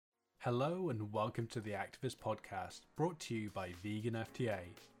Hello and welcome to the Activist Podcast, brought to you by Vegan FTA,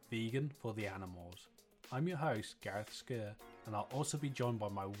 Vegan for the Animals. I'm your host, Gareth Skur, and I'll also be joined by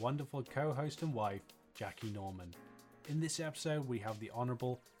my wonderful co-host and wife, Jackie Norman. In this episode, we have the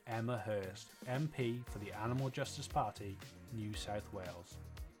Honourable Emma Hurst, MP for the Animal Justice Party, New South Wales.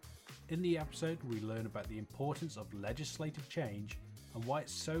 In the episode, we learn about the importance of legislative change and why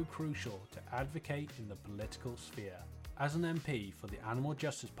it's so crucial to advocate in the political sphere. As an MP for the Animal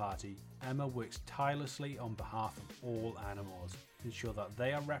Justice Party, Emma works tirelessly on behalf of all animals to ensure that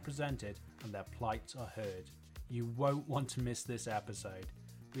they are represented and their plights are heard. You won't want to miss this episode.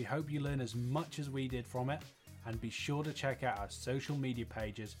 We hope you learn as much as we did from it, and be sure to check out our social media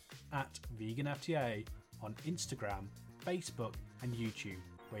pages at VeganFTA on Instagram, Facebook and YouTube,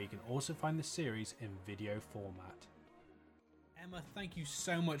 where you can also find the series in video format. Emma, thank you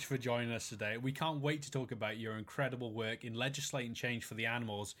so much for joining us today. We can't wait to talk about your incredible work in legislating change for the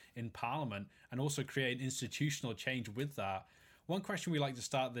animals in Parliament and also create institutional change with that. One question we like to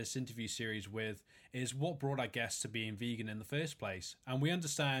start this interview series with is what brought our guests to being vegan in the first place? And we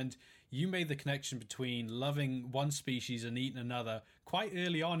understand you made the connection between loving one species and eating another quite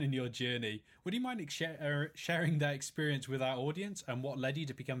early on in your journey. Would you mind sharing that experience with our audience and what led you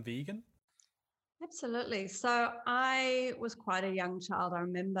to become vegan? Absolutely. So I was quite a young child. I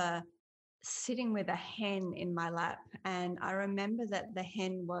remember sitting with a hen in my lap, and I remember that the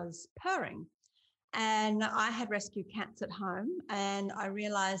hen was purring. And I had rescue cats at home, and I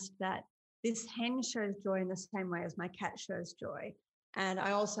realized that this hen shows joy in the same way as my cat shows joy. And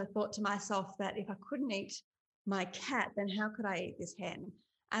I also thought to myself that if I couldn't eat my cat, then how could I eat this hen?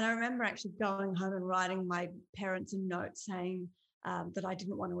 And I remember actually going home and writing my parents a note saying that I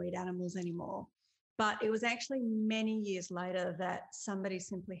didn't want to eat animals anymore. But it was actually many years later that somebody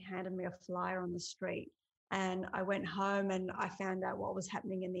simply handed me a flyer on the street. And I went home and I found out what was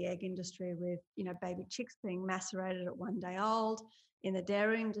happening in the egg industry with, baby chicks being macerated at 1 day old, in the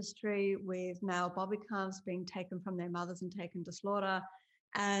dairy industry with male bobby calves being taken from their mothers and taken to slaughter.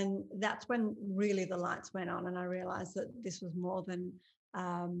 And that's when really the lights went on, and I realized that this was more than,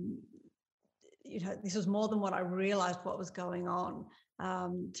 this was more than what I realized what was going on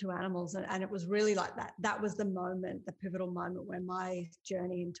to animals. And it was really like that. That was the moment, the pivotal moment where my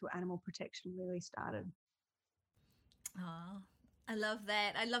journey into animal protection really started. Oh, I love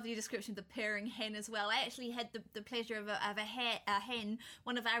that. I love your description of the purring hen as well. I actually had the pleasure of a hen,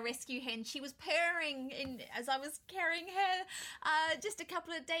 one of our rescue hens. She was purring as I was carrying her just a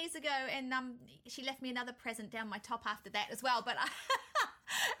couple of days ago, and she left me another present down my top after that as well. But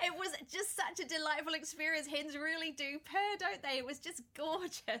it was just such a delightful experience. Hens really do purr, don't they? It was just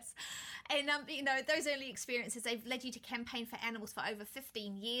gorgeous. And, those early experiences, they've led you to campaign for animals for over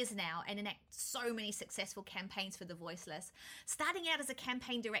 15 years now and enact so many successful campaigns for the voiceless. Starting out as a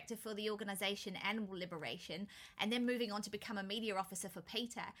campaign director for the organisation Animal Liberation and then moving on to become a media officer for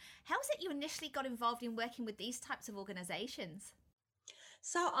PETA. How is it you initially got involved in working with these types of organisations?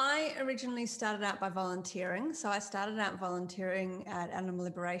 So I originally started out by volunteering. So I started out volunteering at Animal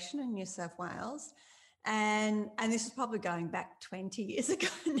Liberation in New South Wales. And this is probably going back 20 years ago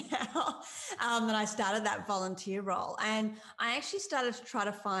now that I started that volunteer role. And I actually started to try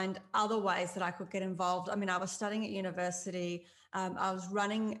to find other ways that I could get involved. I mean, I was studying at university. I was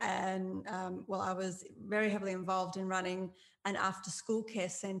running I was very heavily involved in running an after school care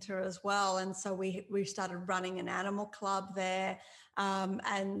centre as well. And so we started running an animal club there.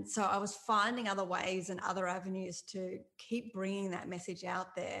 And so I was finding other ways and other avenues to keep bringing that message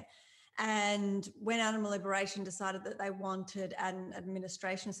out there. And when Animal Liberation decided that they wanted an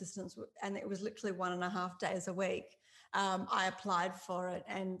administration assistant, and it was literally 1.5 days a week, I applied for it.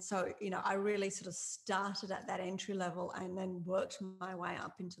 And so, I really sort of started at that entry level and then worked my way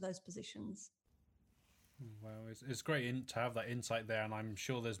up into those positions. Well, it's great to have that insight there. And I'm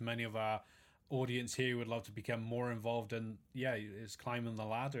sure there's many of our audience here who would love to become more involved in, it's climbing the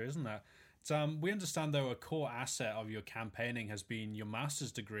ladder, isn't it? We understand, though, a core asset of your campaigning has been your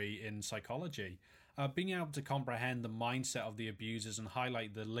master's degree in psychology. Being able to comprehend the mindset of the abusers and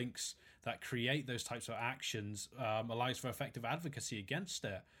highlight the links that create those types of actions allows for effective advocacy against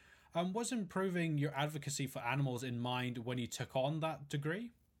it. Was improving your advocacy for animals in mind when you took on that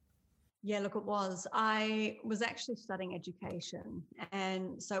degree? Yeah, look, it was. I was actually studying education.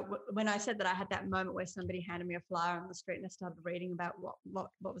 And so when I said that I had that moment where somebody handed me a flyer on the street and I started reading about what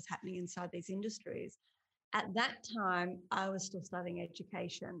was happening inside these industries, at that time, I was still studying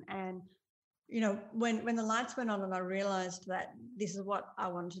education. And, when the lights went on and I realized that this is what I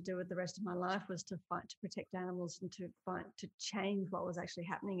wanted to do with the rest of my life, was to fight to protect animals and to fight to change what was actually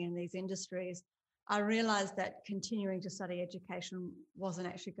happening in these industries, I realized that continuing to study education wasn't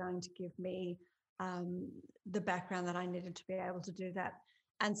actually going to give me the background that I needed to be able to do that.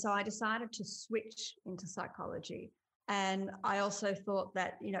 And so I decided to switch into psychology. And I also thought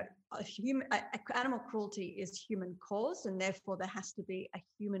that, animal cruelty is human caused, and therefore there has to be a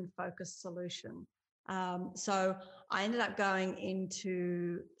human focused solution. So I ended up going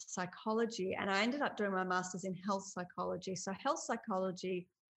into psychology, and I ended up doing my master's in health psychology. So health psychology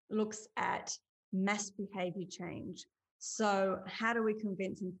looks at mass behavior change. So how do we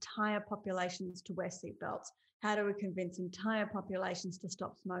convince entire populations to wear seatbelts? How do we convince entire populations to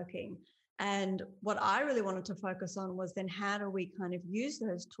stop smoking? And what I really wanted to focus on was then how do we kind of use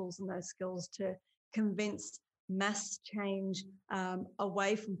those tools and those skills to convince mass change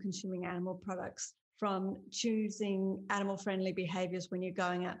away from consuming animal products, from choosing animal-friendly behaviors when you're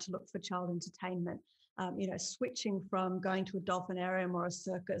going out to look for child entertainment, switching from going to a dolphinarium or a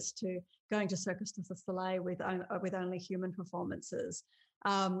circus to going to Circus du Soleil with only human performances.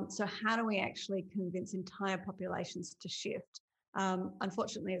 So how do we actually convince entire populations to shift?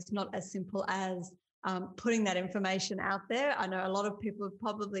 Unfortunately, it's not as simple as putting that information out there. I know a lot of people have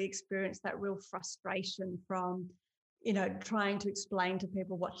probably experienced that real frustration from, trying to explain to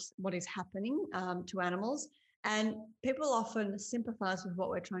people what is happening to animals. And people often sympathize with what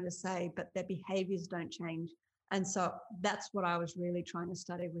we're trying to say, but their behaviors don't change. And so that's what I was really trying to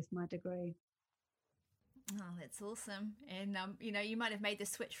study with my degree. Oh, that's awesome. And, you might have made the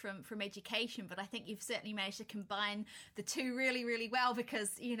switch from education, but I think you've certainly managed to combine the two really, really well,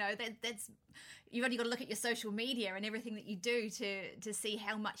 because, that's you've only got to look at your social media and everything that you do to see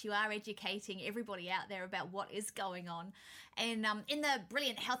how much you are educating everybody out there about what is going on. And in the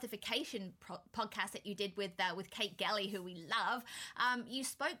brilliant healthification podcast that you did with Kate Galley, who we love, you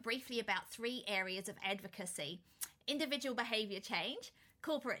spoke briefly about 3 areas of advocacy: individual behavior change,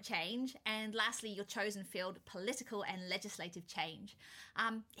 corporate change, and lastly, your chosen field, political and legislative change.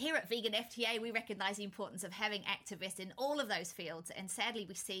 Here at Vegan FTA, we recognise the importance of having activists in all of those fields, and sadly,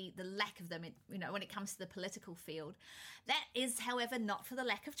 we see the lack of them, when it comes to the political field. That is, however, not for the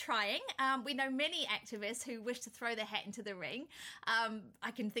lack of trying. We know many activists who wish to throw their hat into the ring.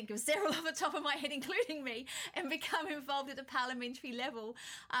 I can think of several off the top of my head, including me, and become involved at a parliamentary level.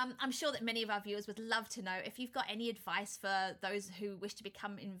 I'm sure that many of our viewers would love to know if you've got any advice for those who wish to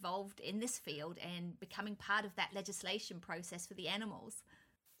become involved in this field and becoming part of that legislation process for the animals.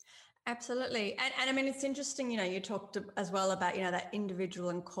 Absolutely. And I mean, it's interesting, you talked as well about, that individual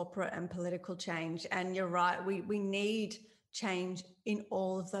and corporate and political change. And you're right, we need change in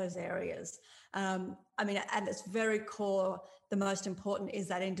all of those areas. At its very core, the most important is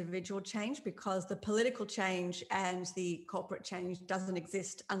that individual change, because the political change and the corporate change doesn't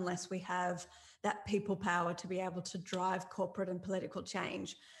exist unless we have that people power to be able to drive corporate and political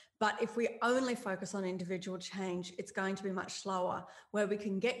change. But if we only focus on individual change, it's going to be much slower. Where we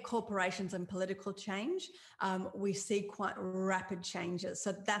can get corporations and political change, we see quite rapid changes.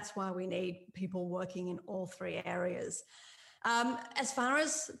 So that's why we need people working in all 3 areas. As far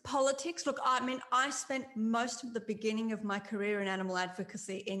as politics, look, I spent most of the beginning of my career in animal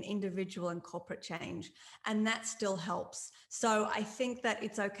advocacy in individual and corporate change, and that still helps. So I think that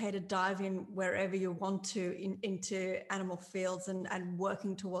it's okay to dive in wherever you want to into animal fields and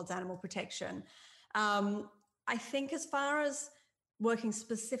working towards animal protection. I think as far as working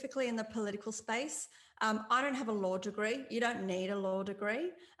specifically in the political space, I don't have a law degree. You don't need a law degree,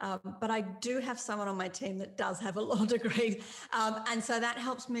 but I do have someone on my team that does have a law degree. And so that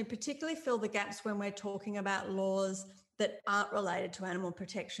helps me particularly fill the gaps when we're talking about laws that aren't related to animal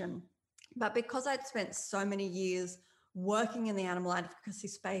protection. But because I'd spent so many years working in the animal advocacy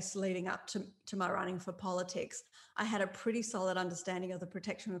space leading up to my running for politics, I had a pretty solid understanding of the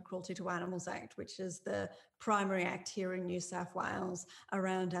Protection of Cruelty to Animals Act, which is the primary act here in New South Wales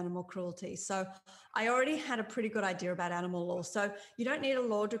around animal cruelty. So I already had a pretty good idea about animal law. So you don't need a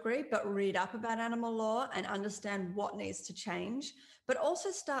law degree, but read up about animal law and understand what needs to change, but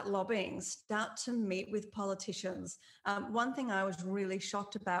also start lobbying, start to meet with politicians. One thing I was really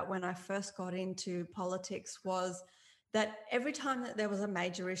shocked about when I first got into politics was that every time that there was a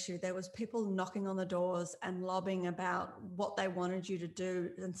major issue, there was people knocking on the doors and lobbying about what they wanted you to do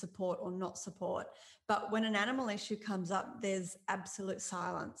and support or not support. But when an animal issue comes up, there's absolute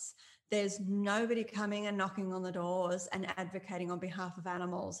silence. There's nobody coming and knocking on the doors and advocating on behalf of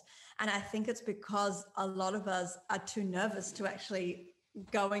animals. And I think it's because a lot of us are too nervous to actually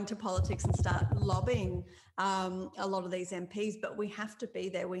go into politics and start lobbying a lot of these MPs, but we have to be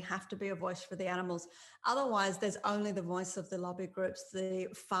there. We have to be a voice for the animals. Otherwise, there's only the voice of the lobby groups, the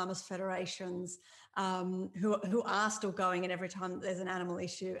farmers' federations, who are still going in every time there's an animal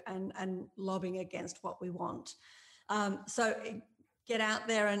issue and lobbying against what we want. So get out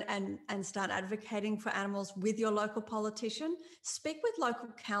there and start advocating for animals with your local politician. Speak with local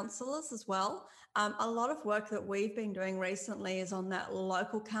councillors as well. A lot of work that we've been doing recently is on that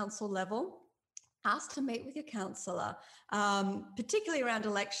local council level. Ask to meet with your councillor, particularly around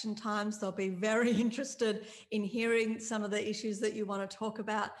election times. They'll be very interested in hearing some of the issues that you want to talk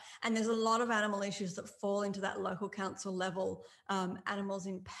about. And there's a lot of animal issues that fall into that local council level. Animals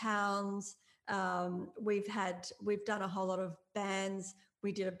in pounds. We've done a whole lot of bans.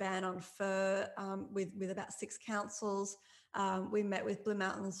 We did a ban on fur with about 6 councils. We met with Blue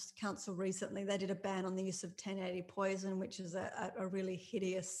Mountains Council recently. They did a ban on the use of 1080 poison, which is a really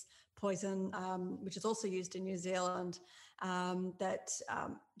hideous poison, which is also used in New Zealand, that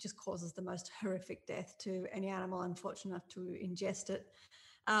just causes the most horrific death to any animal unfortunate enough to ingest it.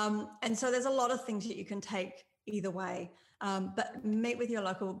 And so there's a lot of things that you can take either way. But meet with your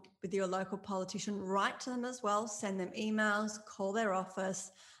local politician, write to them as well, send them emails, call their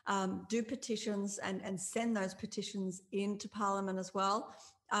office, do petitions and send those petitions into Parliament as well.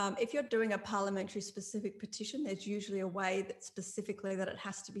 If you're doing a parliamentary specific petition, there's usually a way that specifically that it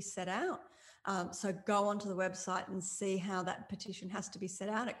has to be set out. So go onto the website and see how that petition has to be set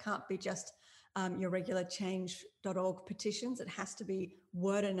out. It can't be just your regular change.org petitions. It has to be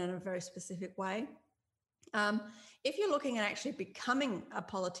worded in a very specific way. If you're looking at actually becoming a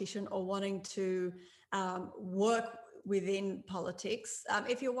politician or wanting to work within politics,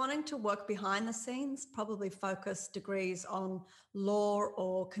 if you're wanting to work behind the scenes, probably focus degrees on law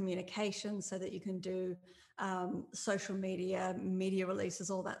or communication so that you can do social media releases,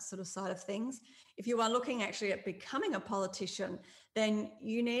 all that sort of side of things. If you are looking actually at becoming a politician, then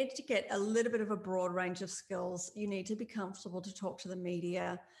you need to get a little bit of a broad range of skills. You need to be comfortable to talk to the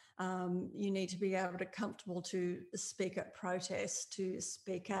media. You need to be comfortable to speak at protests, to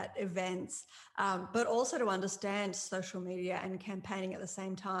speak at events, but also to understand social media and campaigning at the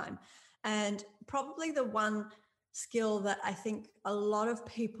same time. And probably the one skill that I think a lot of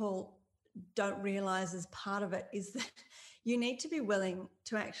people don't realize as part of it is that you need to be willing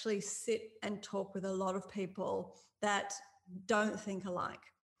to actually sit and talk with a lot of people that don't think alike.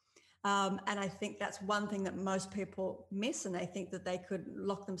 And I think that's one thing that most people miss, and they think that they could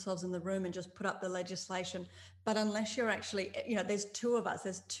lock themselves in the room and just put up the legislation. But unless you're actually, there's 2 of us,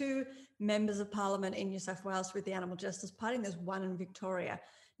 there's 2 members of Parliament in New South Wales with the Animal Justice Party, and there's 1 in Victoria.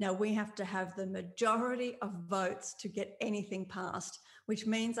 Now, we have to have the majority of votes to get anything passed, which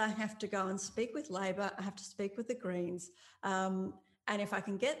means I have to go and speak with Labor, I have to speak with the Greens, and if I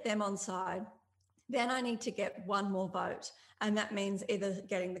can get them on side, then I need to get 1 more vote. And that means either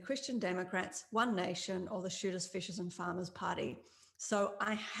getting the Christian Democrats, One Nation, or the Shooters, Fishers and Farmers Party. So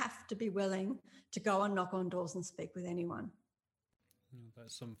I have to be willing to go and knock on doors and speak with anyone.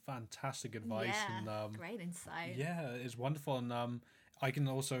 That's some fantastic advice. Yeah, and, great insight. Yeah, it's wonderful. And I can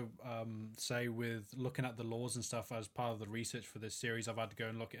also say with looking at the laws and stuff as part of the research for this series, I've had to go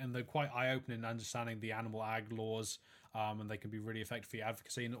and look at, and they're quite eye-opening understanding the animal ag laws, and they can be really effective for your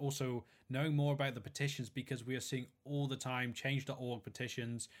advocacy, and also knowing more about the petitions, because we are seeing all the time change.org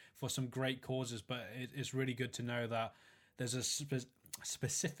petitions for some great causes, but it's really good to know that there's a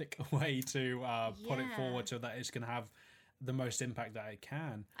specific way to put it forward so that it's going to have the most impact that it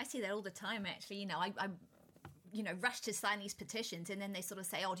can. I see that all the time, actually. I rush to sign these petitions, and then they sort of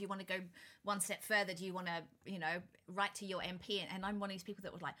say, oh, do you want to go one step further? Do you want to, write to your MP? And I'm one of these people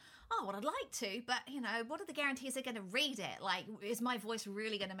that would like, oh, well, I'd like to, but, what are the guarantees they're going to read it? Like, is my voice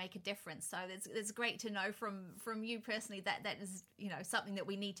really going to make a difference? So it's great to know from you personally that is, something that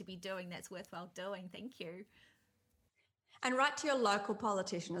we need to be doing that's worthwhile doing. Thank you. And write to your local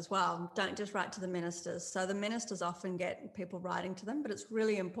politician as well. Don't just write to the ministers. So the ministers often get people writing to them, but it's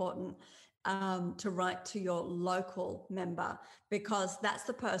really important to write to your local member, because that's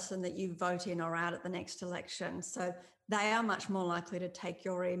the person that you vote in or out at the next election. So they are much more likely to take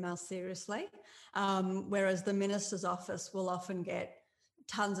your email seriously, whereas the minister's office will often get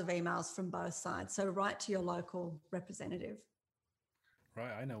tons of emails from both sides. So write to your local representative.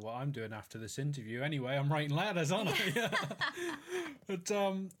 Right, I know what I'm doing after this interview. Anyway, I'm writing letters, aren't I? But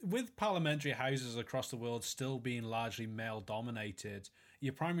with parliamentary houses across the world still being largely male-dominated,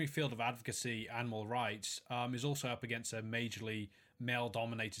 your primary field of advocacy, animal rights, is also up against a majorly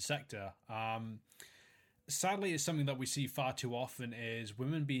male-dominated sector. sadly, it's something that we see far too often is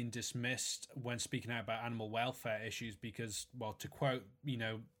women being dismissed when speaking out about animal welfare issues because, well, to quote,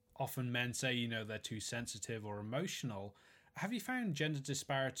 often men say, they're too sensitive or emotional. Have you found gender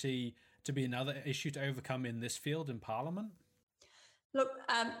disparity to be another issue to overcome in this field in Parliament? Look,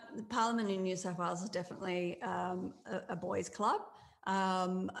 the Parliament in New South Wales is definitely a boys' club.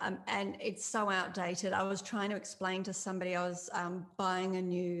 And it's so outdated. I was trying to explain to somebody, I was buying a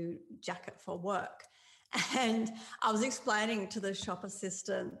new jacket for work, and I was explaining to the shop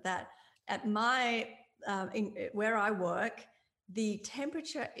assistant that at where I work, the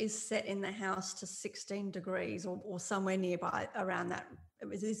temperature is set in the house to 16 degrees or somewhere nearby around that.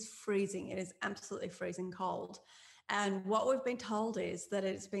 It is freezing. It is absolutely freezing cold. And what we've been told is that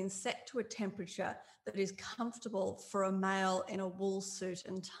it's been set to a temperature that is comfortable for a male in a wool suit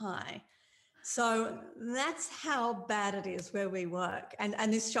and tie. So that's how bad it is where we work. And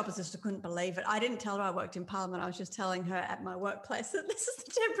this shop assistant couldn't believe it. I didn't tell her I worked in Parliament. I was just telling her at my workplace that this is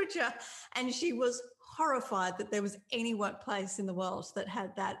the temperature. And she was horrified that there was any workplace in the world that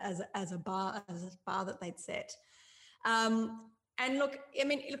had that as a bar that they'd set. And look,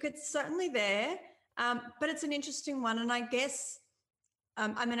 it's certainly there. But it's an interesting one. And I guess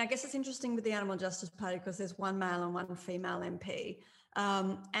it's interesting with the Animal Justice Party because there's one male and one female MP.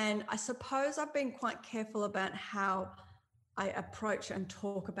 And I suppose I've been quite careful about how I approach and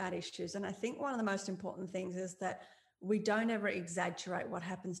talk about issues. And I think one of the most important things is that we don't ever exaggerate what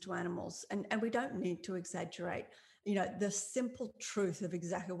happens to animals. And we don't need to exaggerate. The simple truth of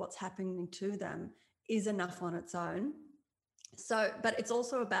exactly what's happening to them is enough on its own. So, but it's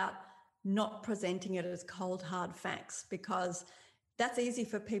also about not presenting it as cold, hard facts, because that's easy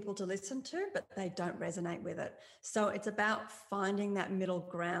for people to listen to, but they don't resonate with it. So it's about finding that middle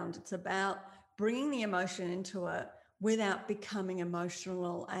ground. It's about bringing the emotion into it without becoming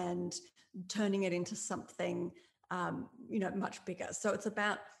emotional and turning it into something, much bigger. So it's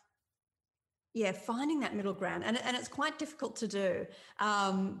about, finding that middle ground. And it's quite difficult to do.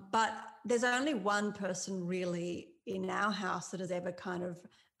 But there's only one person really in our house that has ever kind of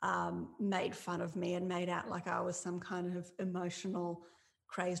made fun of me and made out like I was some kind of emotional,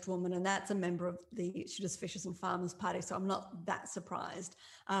 crazed woman. And that's a member of the Shooters, Fishers and Farmers Party. So I'm not that surprised.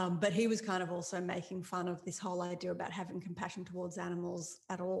 But he was kind of also making fun of this whole idea about having compassion towards animals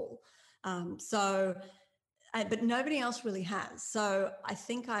at all. But nobody else really has. So I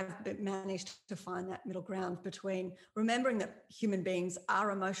think I've managed to find that middle ground between remembering that human beings are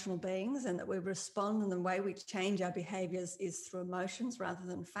emotional beings and that we respond, and the way we change our behaviours is through emotions rather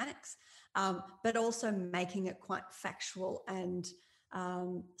than facts, but also making it quite factual and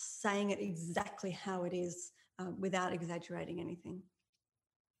saying it exactly how it is without exaggerating anything.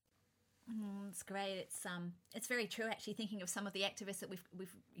 It's great. It's very true. Actually, thinking of some of the activists that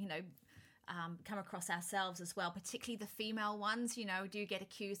we've come across ourselves as well, particularly the female ones, do get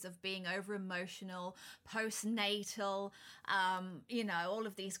accused of being over emotional, postnatal, all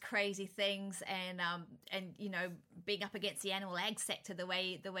of these crazy things, and being up against the animal ag sector the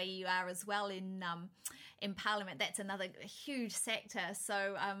way you are as well in Parliament. That's another huge sector.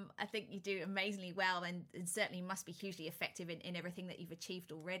 So I think you do amazingly well, and certainly must be hugely effective in everything that you've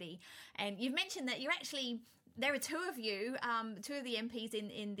achieved already. And you've mentioned that there are two of you, two of the MPs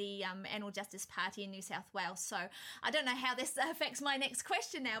in the Animal Justice Party in New South Wales. So I don't know how this affects my next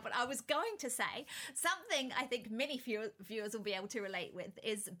question now, but I was going to say something I think many viewers will be able to relate with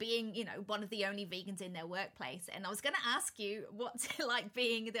is being, one of the only vegans in their workplace. And I was going to ask you, what's it like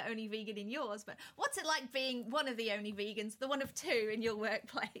being the only vegan in yours, but what's it like being one of the only vegans, the one of two in your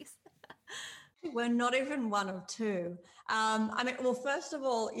workplace? We're not even one of two. First of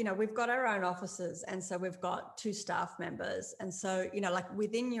all, we've got our own offices, and so we've got two staff members. And so, like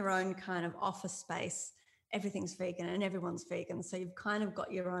within your own kind of office space, everything's vegan and everyone's vegan. So you've kind of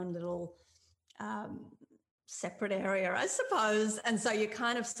got your own little separate area, I suppose. And so you're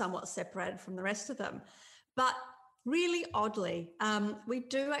kind of somewhat separated from the rest of them. But really oddly, we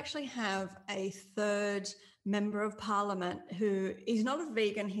do actually have a third member of Parliament who is not a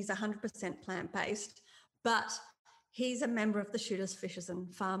vegan, he's 100% plant-based, but he's a member of the Shooters, Fishers and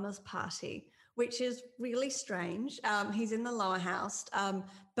Farmers Party, which is really strange. He's in the lower house,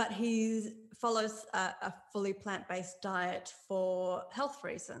 but he follows a fully plant-based diet for health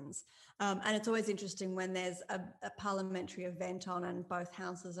reasons. And it's always interesting when there's a parliamentary event on and both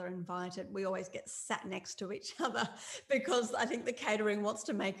houses are invited, we always get sat next to each other because I think the catering wants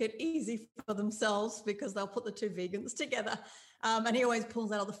to make it easy for themselves because they'll put the two vegans together. And he always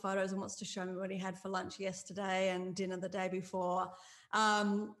pulls out all the photos and wants to show me what he had for lunch yesterday and dinner the day before.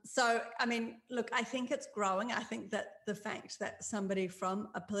 So, I mean, look, I think it's growing. I think that the fact that somebody from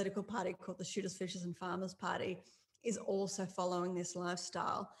a political party called the Shooters, Fishers and Farmers Party is also following this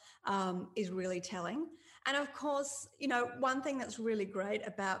lifestyle is really telling. And of course, you know, one thing that's really great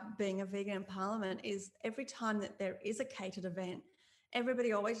about being a vegan in Parliament is every time that there is a catered event,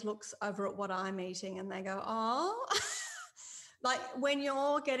 everybody always looks over at what I'm eating and they go, oh, like when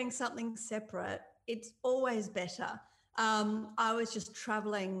you're getting something separate, it's always better. I was just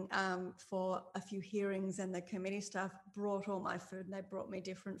traveling for a few hearings and the committee staff brought all my food and they brought me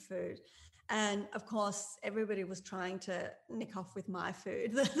different food. And of course, everybody was trying to nick off with my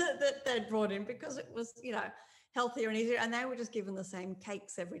food that they'd brought in because it was, you know, healthier and easier. And they were just given the same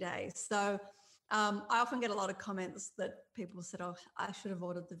cakes every day. So I often get a lot of comments that people said, oh, I should have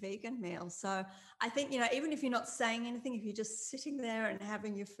ordered the vegan meal. So I think, you know, even if you're not saying anything, if you're just sitting there and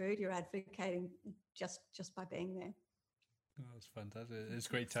having your food, you're advocating just by being there. Oh, that's fantastic. It's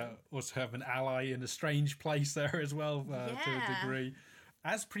great to also have an ally in a strange place there as well, to a degree.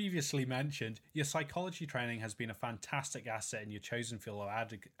 As previously mentioned, your psychology training has been a fantastic asset in your chosen field of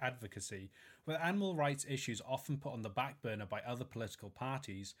advocacy. With animal rights issues often put on the back burner by other political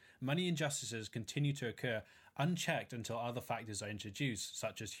parties, many injustices continue to occur unchecked until other factors are introduced,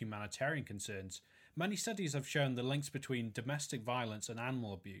 such as humanitarian concerns. Many studies have shown the links between domestic violence and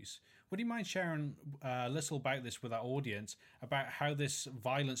animal abuse. Would you mind sharing a little about this with our audience, about how this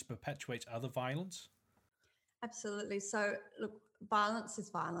violence perpetuates other violence? Absolutely. So, look, violence is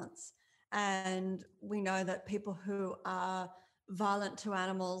violence. And we know that people who are violent to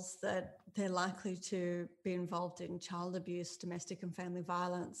animals, that they're likely to be involved in child abuse, domestic and family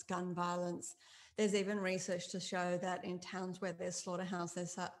violence, gun violence. There's even research to show that in towns where there's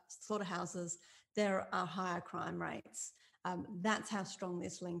slaughterhouses, there are higher crime rates. That's how strong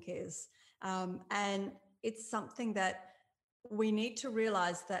this link is. And it's something that we need to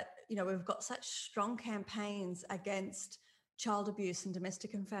realize that, you know, we've got such strong campaigns against child abuse and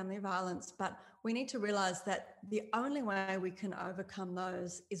domestic and family violence, but we need to realize that the only way we can overcome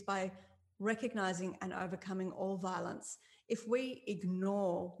those is by recognizing and overcoming all violence. If we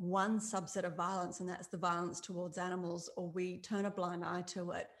ignore one subset of violence, and that's the violence towards animals, or we turn a blind eye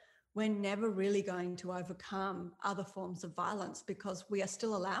to it, we're never really going to overcome other forms of violence because we are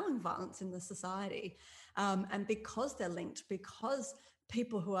still allowing violence in the society. And because they're linked, because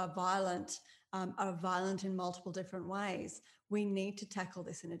people who are violent in multiple different ways, we need to tackle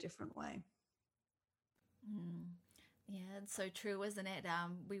this in a different way. Yeah, it's so true, isn't it?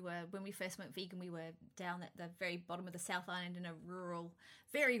 When we first went vegan, we were down at the very bottom of the South Island in a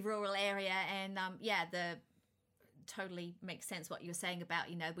very rural area. And totally makes sense what you're saying about,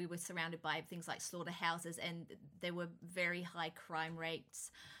 you know, we were surrounded by things like slaughterhouses and there were very high crime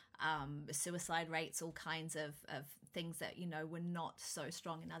rates, suicide rates, all kinds of things that, you know, were not so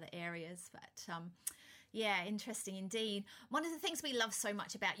strong in other areas. But yeah, interesting indeed. One of the things we love so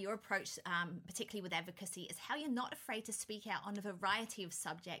much about your approach, particularly with advocacy, is how you're not afraid to speak out on a variety of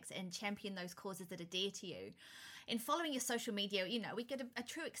subjects and champion those causes that are dear to you. In following your social media, you know, we get a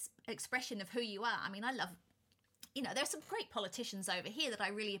true expression of who you are. I mean, I love, you know, there's some great politicians over here that I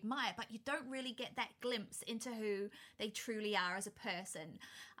really admire, but you don't really get that glimpse into who they truly are as a person.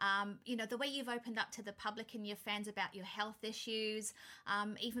 You know, the way you've opened up to the public and your fans about your health issues,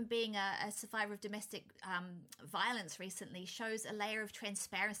 even being a survivor of domestic violence recently, shows a layer of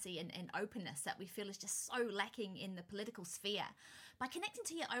transparency and openness that we feel is just so lacking in the political sphere. By connecting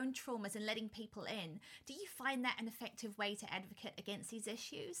to your own traumas and letting people in, do you find that an effective way to advocate against these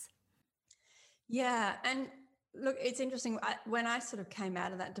issues? Yeah, and look, it's interesting. When I sort of came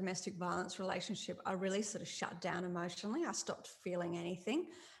out of that domestic violence relationship, I really sort of shut down emotionally. I stopped feeling anything.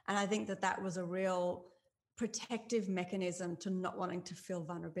 And I think that was a real protective mechanism to not wanting to feel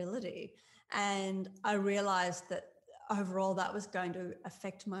vulnerability. And I realized that overall that was going to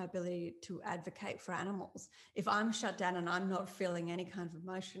affect my ability to advocate for animals. If I'm shut down and I'm not feeling any kind of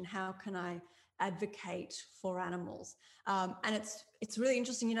emotion, how can I advocate for animals? And it's really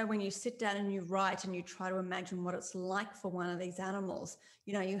interesting, you know, when you sit down and you write and you try to imagine what it's like for one of these animals,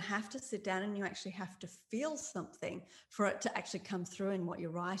 you know, you have to sit down and you actually have to feel something for it to actually come through in what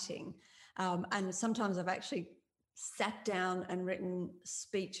you're writing. And sometimes I've actually sat down and written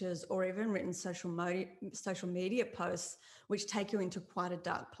speeches or even written social media posts, which take you into quite a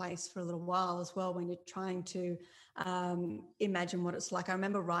dark place for a little while as well when you're trying to imagine what it's like. I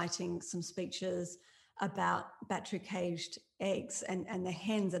remember writing some speeches about battery-caged eggs and the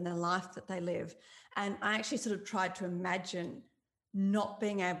hens and the life that they live. And I actually sort of tried to imagine not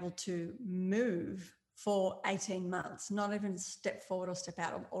being able to move for 18 months, not even step forward or step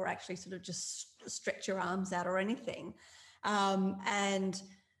out or actually sort of just stretch your arms out or anything. And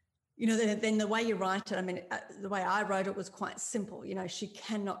then the way you write it, I mean, the way I wrote it was quite simple. She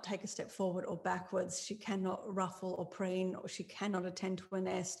cannot take a step forward or backwards. She cannot ruffle or preen, or she cannot attend to a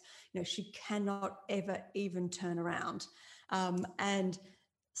nest. She cannot ever even turn around. And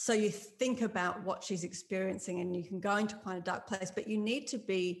so you think about what she's experiencing, and you can go into quite a dark place, but you need to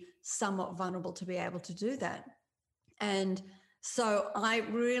be somewhat vulnerable to be able to do that. And so I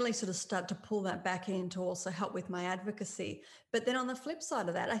really sort of start to pull that back in to also help with my advocacy. But then on the flip side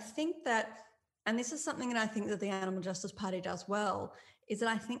of that, I think that, and this is something that I think that the Animal Justice Party does well, is that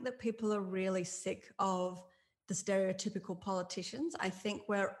I think that people are really sick of the stereotypical politicians. I think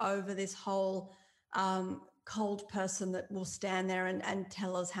we're over this whole cold person that will stand there and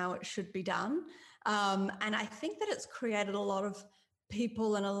tell us how it should be done. And I think that it's created a lot of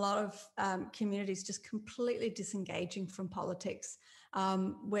people and a lot of communities just completely disengaging from politics.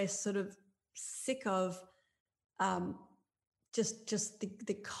 We're sort of sick of just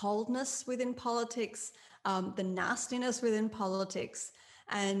the coldness within politics, the nastiness within politics.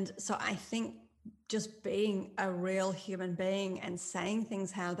 And so I think just being a real human being and saying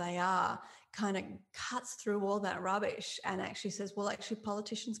things how they are kind of cuts through all that rubbish and actually says, well, actually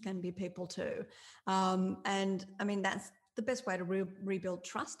politicians can be people too. And I mean, that's the best way to rebuild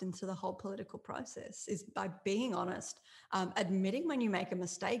trust into the whole political process, is by being honest, admitting when you make a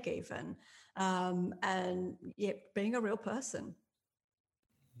mistake even, and being a real person.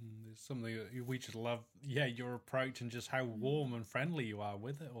 It's something that we just love, your approach and just how warm and friendly you are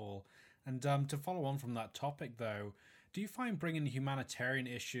with it all. And to follow on from that topic though, do you find bringing humanitarian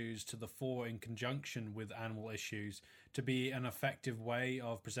issues to the fore in conjunction with animal issues to be an effective way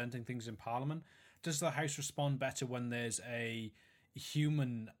of presenting things in Parliament? Does the House respond better when there's a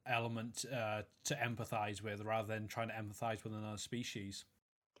human element to empathise with, rather than trying to empathise with another species?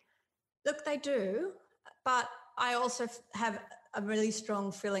 Look, they do, but I also have a really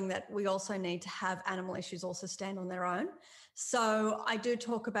strong feeling that we also need to have animal issues also stand on their own. So I do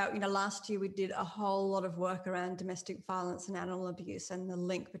talk about, last year we did a whole lot of work around domestic violence and animal abuse and the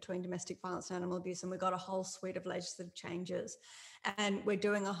link between domestic violence and animal abuse, and we got a whole suite of legislative changes. And we're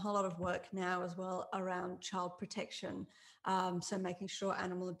doing a whole lot of work now as well around child protection. So making sure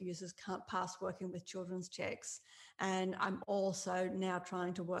animal abusers can't pass working with children's checks. And I'm also now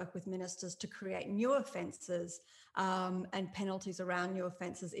trying to work with ministers to create new offences and penalties around new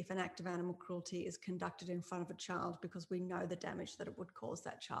offences if an act of animal cruelty is conducted in front of a child, because we know the damage that it would cause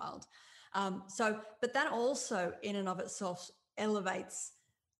that child. But that also in and of itself elevates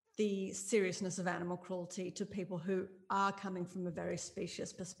the seriousness of animal cruelty to people who are coming from a very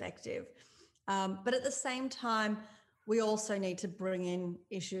specious perspective. But at the same time, we also need to bring in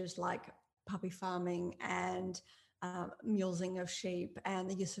issues like puppy farming and mulesing of sheep and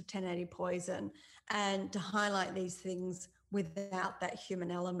the use of 1080 poison, and to highlight these things without that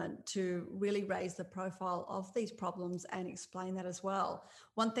human element, to really raise the profile of these problems and explain that as well.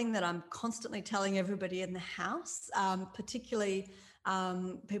 One thing that I'm constantly telling everybody in the House, particularly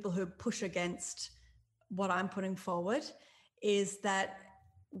people who push against what I'm putting forward, is that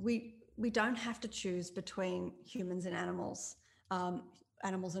we don't have to choose between humans and animals,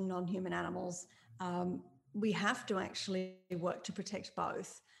 animals and non-human animals. We have to actually work to protect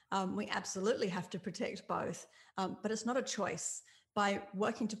both. We absolutely have to protect both, but it's not a choice. By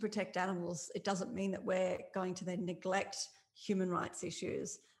working to protect animals, it doesn't mean that we're going to then neglect human rights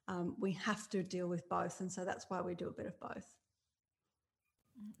issues. We have to deal with both, and so that's why we do a bit of both.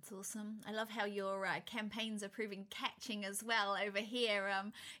 It's awesome. I love how your campaigns are proving catching as well over here.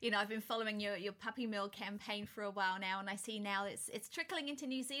 I've been following your puppy mill campaign for a while now, and I see now it's trickling into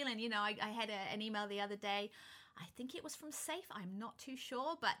New Zealand. I had an email the other day. I think it was from Safe. I'm not too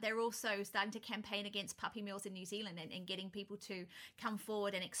sure, but they're also starting to campaign against puppy mills in New Zealand and getting people to come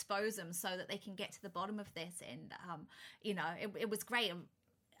forward and expose them so that they can get to the bottom of this. And, it was great.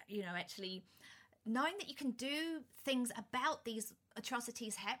 Actually knowing that you can do things about these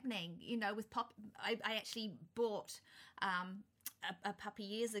atrocities happening, with I actually bought a puppy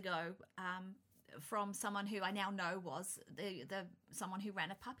years ago from someone who I now know was the someone who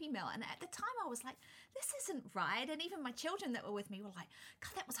ran a puppy mill, and at the time I was like, this isn't right. And even my children that were with me were like,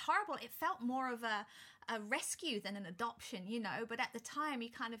 God, that was horrible. It felt more of a rescue than an adoption, but at the time you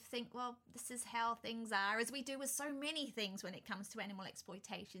kind of think, well, this is how things are, as we do with so many things when it comes to animal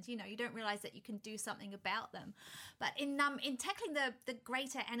exploitations. You don't realize that you can do something about them. But in tackling the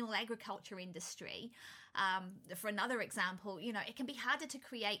greater animal agriculture industry, for another example, it can be harder to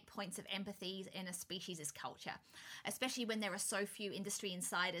create points of empathy in a species' culture, especially when there are so few industry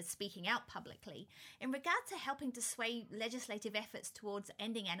insiders speaking out publicly. In regard to helping to sway legislative efforts towards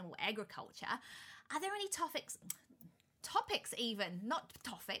ending animal agriculture, are there any topics topics even, not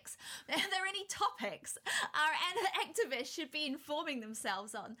topics, are there any topics our activists should be informing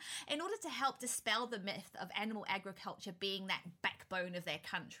themselves on in order to help dispel the myth of animal agriculture being that backbone of their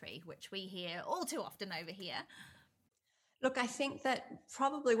country, which we hear all too often over here? Look, I think that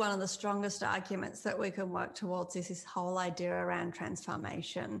probably one of the strongest arguments that we can work towards is this whole idea around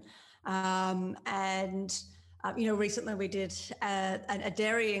transformation. Recently we did a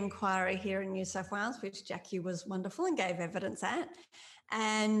dairy inquiry here in New South Wales, which Jackie was wonderful and gave evidence at.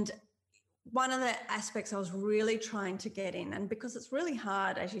 And one of the aspects I was really trying to get in, and because it's really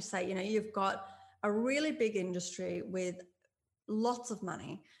hard, as you say, you've got a really big industry with lots of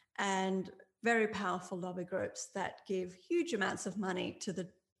money and very powerful lobby groups that give huge amounts of money to the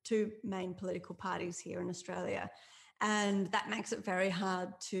two main political parties here in Australia. And that makes it very hard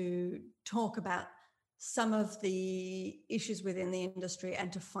to talk about some of the issues within the industry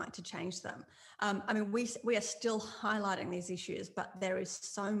and to fight to change them. We are still highlighting these issues, but there is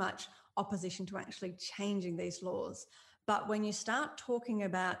so much opposition to actually changing these laws. But when you start talking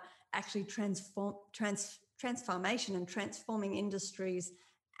about actually transformation and transforming industries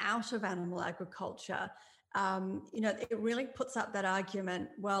out of animal agriculture, it really puts up that argument,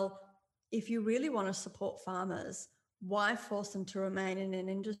 well, if you really want to support farmers, why force them to remain in an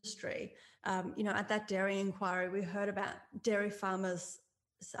industry? At that dairy inquiry, we heard about dairy farmers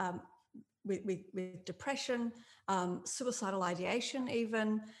with depression, suicidal ideation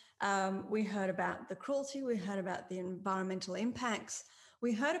even. We heard about the cruelty. We heard about the environmental impacts.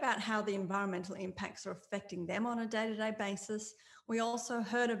 We heard about how the environmental impacts are affecting them on a day-to-day basis. We also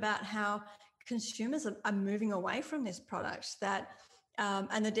heard about how consumers are moving away from this product,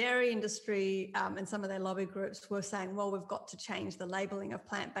 and the dairy industry and some of their lobby groups were saying, well, we've got to change the labelling of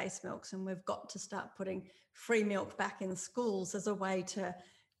plant-based milks and we've got to start putting free milk back in schools as a way to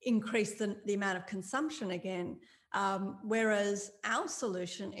increase the amount of consumption again. Whereas our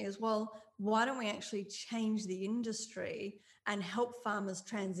solution is, well, why don't we actually change the industry and help farmers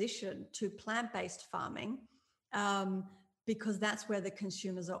transition to plant-based farming? Because that's where the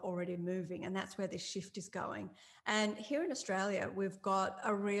consumers are already moving and that's where this shift is going. And here in Australia, we've got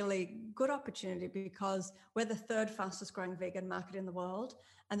a really good opportunity because we're the third fastest growing vegan market in the world.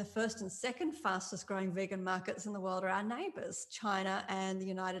 And the first and second fastest growing vegan markets in the world are our neighbours, China and the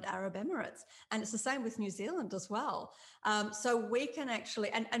United Arab Emirates. And it's the same with New Zealand as well. So we can actually,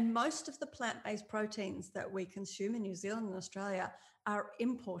 and most of the plant-based proteins that we consume in New Zealand and Australia are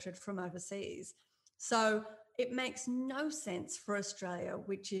imported from overseas. So it makes no sense for Australia,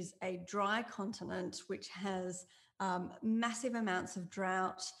 which is a dry continent, which has massive amounts of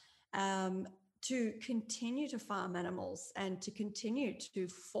drought, to continue to farm animals and to continue to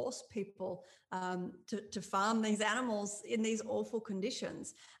force people to farm these animals in these awful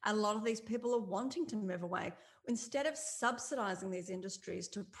conditions. And a lot of these people are wanting to move away. Instead of subsidising these industries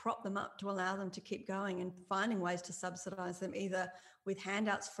to prop them up, to allow them to keep going and finding ways to subsidise them either with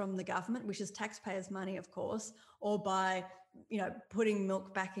handouts from the government, which is taxpayers' money, of course, or by putting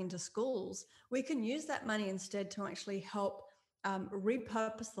milk back into schools, we can use that money instead to actually help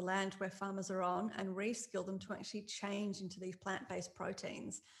repurpose the land where farmers are on and reskill them to actually change into these plant-based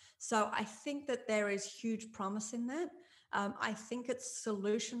proteins. So I think that there is huge promise in that. I think it's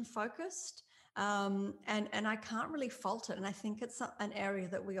solution focused. And I can't really fault it. And I think it's an area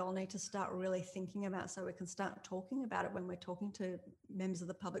that we all need to start really thinking about so we can start talking about it when we're talking to members of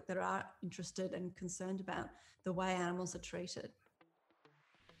the public that are interested and concerned about the way animals are treated.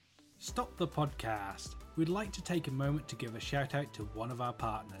 Stop the podcast. We'd like to take a moment to give a shout out to one of our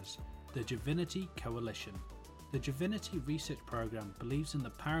partners, the Divinity Coalition. The Divinity Research Programme believes in the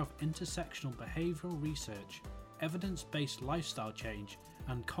power of intersectional behavioural research, evidence-based lifestyle change,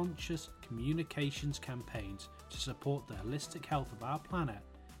 and conscious communications campaigns to support the holistic health of our planet,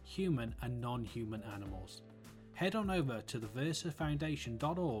 human and non-human animals. Head on over to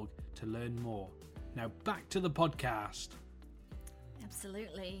theversafoundation.org to learn more. Now back to the podcast.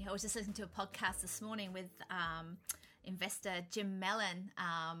 Absolutely. I was just listening to a podcast this morning with investor Jim Mellon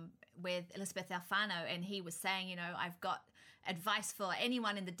with Elizabeth Alfano, and he was saying, I've got advice for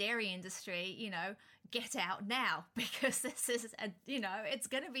anyone in the dairy industry, get out now, because this is, it's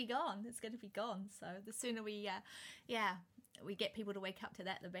going to be gone. It's going to be gone. So the sooner we get people to wake up to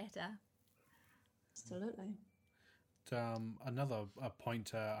that, the better. Absolutely. Another point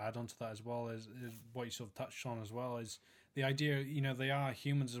to add on to that as well is what you sort of touched on as well, is the idea, they are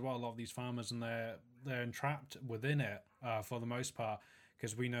humans as well, a lot of these farmers, and they're entrapped within it for the most part,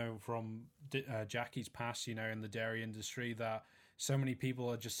 because we know from Jackie's past, in the dairy industry, that so many people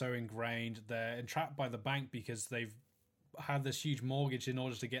are just so ingrained, they're entrapped by the bank because they've have this huge mortgage in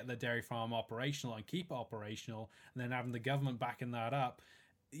order to get their dairy farm operational and keep it operational, and then having the government backing that up,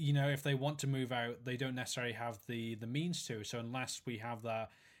 if they want to move out, they don't necessarily have the means to. So unless we have that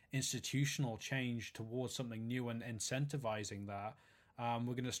institutional change towards something new and incentivizing that,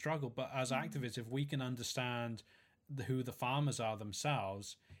 we're going to struggle. But as activists, if we can understand who the farmers are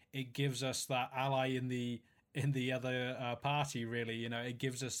themselves, it gives us that ally in the other party. Really, it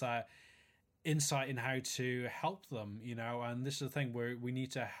gives us that insight in how to help them. And this is the thing where we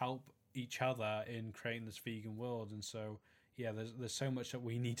need to help each other in creating this vegan world. And so, yeah, there's so much that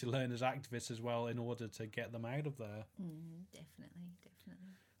we need to learn as activists as well in order to get them out of there. Definitely.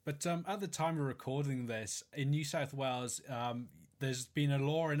 But at the time of recording this, in New South Wales, there's been a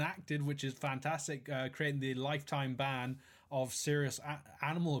law enacted, which is fantastic, creating the lifetime ban of serious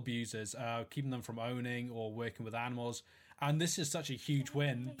animal abusers, keeping them from owning or working with animals. And this is such a huge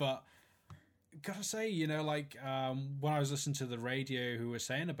win. But gotta say, when I was listening to the radio who was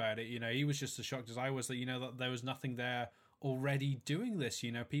saying about it, he was just as shocked as I was that, that there was nothing there already doing this.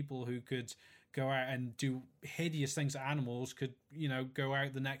 People who could go out and do hideous things to animals could, go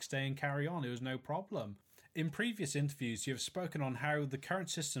out the next day and carry on. It was no problem. In previous interviews, you have spoken on how the current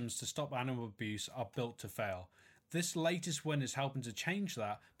systems to stop animal abuse are built to fail. This latest one is helping to change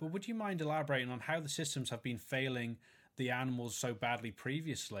that, but would you mind elaborating on how the systems have been failing the animals so badly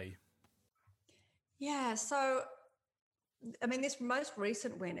previously? Yeah, so this most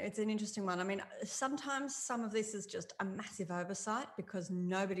recent win, it's an interesting one. Sometimes some of this is just a massive oversight because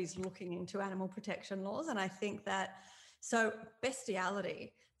nobody's looking into animal protection laws. And I think that, so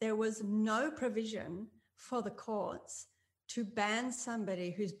bestiality, there was no provision for the courts to ban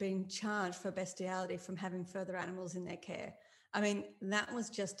somebody who's been charged for bestiality from having further animals in their care. That was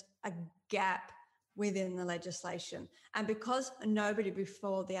just a gap within the legislation. And because nobody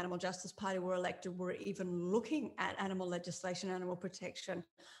before the Animal Justice Party were elected were even looking at animal legislation, animal protection,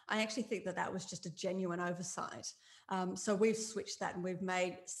 I actually think that was just a genuine oversight. So we've switched that and we've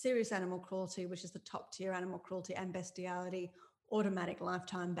made serious animal cruelty, which is the top tier animal cruelty, and bestiality automatic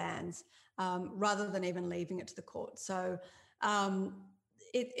lifetime bans, rather than even leaving it to the court. So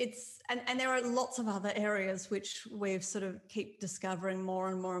it's there are lots of other areas which we've sort of keep discovering more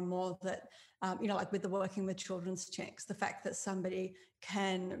and more and more that, like with the working with children's checks, the fact that somebody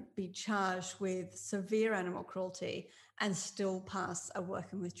can be charged with severe animal cruelty and still pass a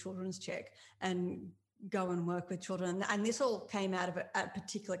working with children's check and go and work with children. And this all came out of a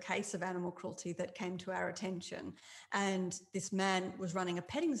particular case of animal cruelty that came to our attention. And this man was running a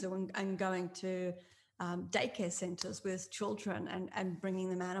petting zoo and going to daycare centres with children and bringing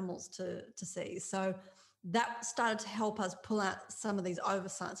them animals to see. So that started to help us pull out some of these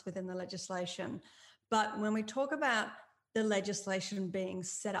oversights within the legislation. But when we talk about the legislation being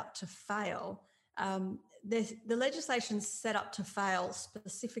set up to fail, the legislation's set up to fail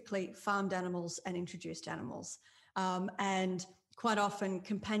specifically farmed animals and introduced animals. And quite often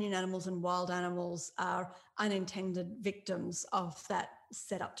companion animals and wild animals are unintended victims of that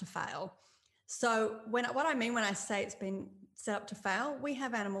set up to fail. So what I mean when I say it's been set up to fail, we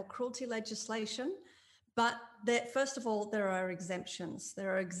have animal cruelty legislation, but first of all, there are exemptions.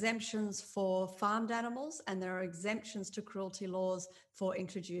 There are exemptions for farmed animals and there are exemptions to cruelty laws for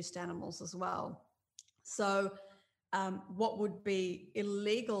introduced animals as well. So what would be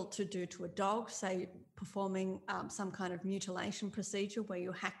illegal to do to a dog, say performing some kind of mutilation procedure where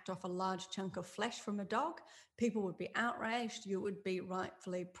you hacked off a large chunk of flesh from a dog, people would be outraged, you would be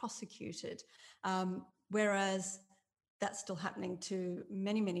rightfully prosecuted. Whereas that's still happening to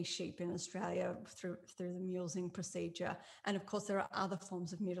many, many sheep in Australia through the mulesing procedure. And of course, there are other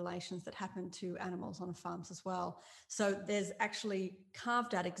forms of mutilations that happen to animals on farms as well. So there's actually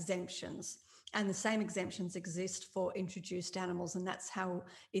carved out exemptions. And the same exemptions exist for introduced animals, and that's how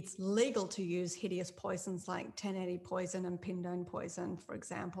it's legal to use hideous poisons like 1080 poison and pindone poison, for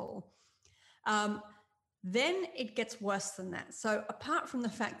example. Then it gets worse than that. So apart from the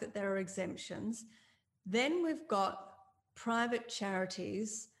fact that there are exemptions, then we've got private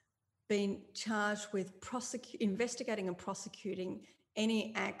charities being charged with investigating and prosecuting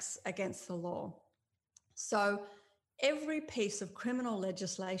any acts against the law. So every piece of criminal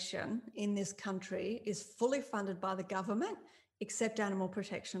legislation in this country is fully funded by the government, except animal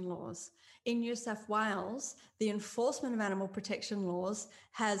protection laws. In New South Wales, the enforcement of animal protection laws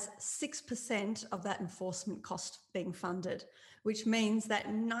has 6% of that enforcement cost being funded, which means that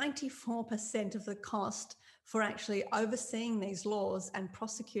 94% of the cost for actually overseeing these laws and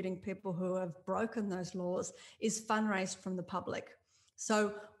prosecuting people who have broken those laws is fundraised from the public.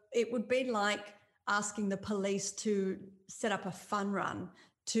 So it would be like asking the police to set up a fun run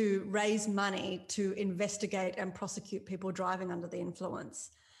to raise money to investigate and prosecute people driving under the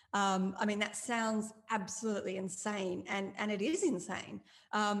influence. I mean, that sounds absolutely insane, and it is insane.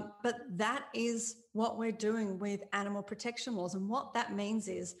 But that is what we're doing with animal protection laws. And what that means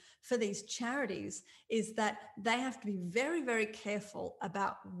is, for these charities, is that they have to be very, very careful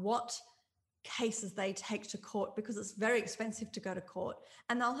about what cases they take to court, because it's very expensive to go to court,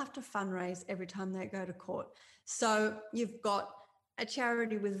 and they'll have to fundraise every time they go to court. So you've got a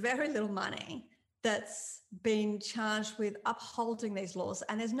charity with very little money that's been charged with upholding these laws,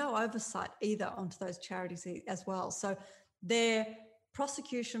 and there's no oversight either onto those charities as well. So their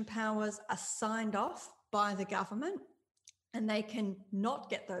prosecution powers are signed off by the government, and they can not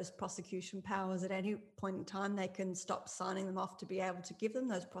get those prosecution powers at any point in time. They can stop signing them off to be able to give them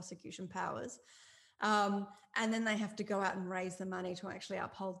those prosecution powers. And then they have to go out and raise the money to actually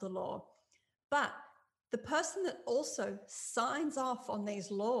uphold the law. But the person that also signs off on these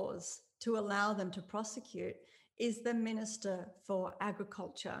laws to allow them to prosecute is the Minister for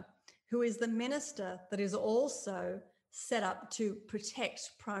Agriculture, who is the minister that is also set up to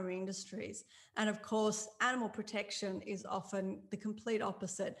protect primary industries. And of course, animal protection is often the complete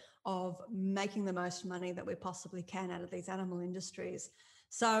opposite of making the most money that we possibly can out of these animal industries.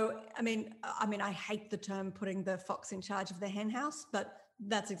 So, I mean, I hate the term putting the fox in charge of the hen house, but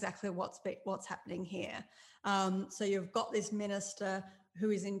that's exactly what's happening here. So you've got this minister who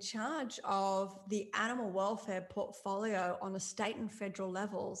is in charge of the animal welfare portfolio on a state and federal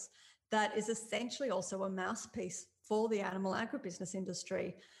levels, that is essentially also a mouthpiece for the animal agribusiness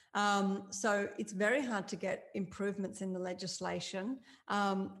industry. So it's very hard to get improvements in the legislation.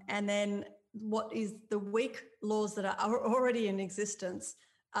 And then what is the weak laws that are already in existence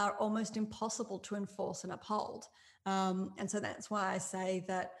are almost impossible to enforce and uphold. And so that's why I say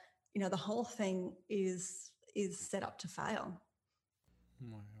that, you know, the whole thing is set up to fail.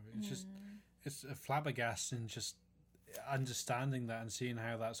 It's just, it's a flabbergasting just understanding that and seeing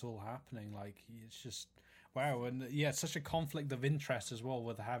how that's all happening. Like, it's just, wow. And yeah, it's such a conflict of interest as well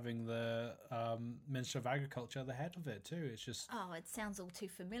with having the Minister of Agriculture at the head of it too. It's just, oh, it sounds all too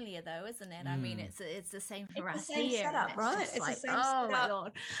familiar though, isn't it? I mean, it's the same for us the same here, setup, right? It's like, the same oh setup. my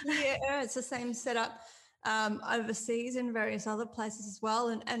God. Yeah, it's the same setup overseas in various other places as well.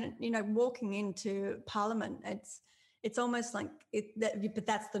 And you know, walking into Parliament, it's almost like but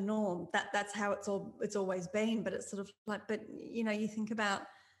that's the norm. That's how it's always been. But it's sort of like, but you know, you think about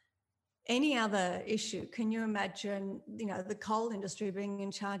any other issue. Can you imagine, you know, the coal industry being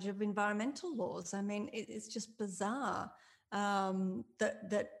in charge of environmental laws? I mean, it's just bizarre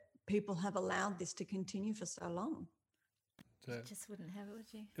that people have allowed this to continue for so long. You just wouldn't have it,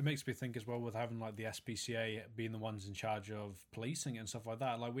 would you? It makes me think as well with having like the SPCA being the ones in charge of policing and stuff like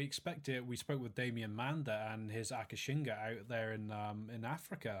that. Like, we expect it. We spoke with Damien Manda and his Akashinga out there in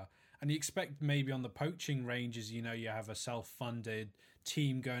Africa, and you expect maybe on the poaching ranges, you know, you have a self-funded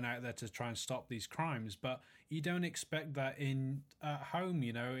team going out there to try and stop these crimes, but you don't expect that at home.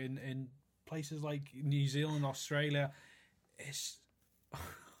 You know, in places like New Zealand, Australia, it's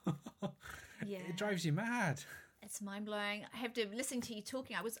Yeah. It drives you mad. It's mind-blowing. I have to listen to you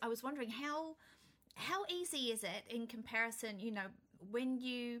talking. I was wondering how easy is it in comparison, you know, when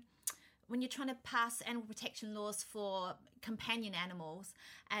you're trying to pass animal protection laws for companion animals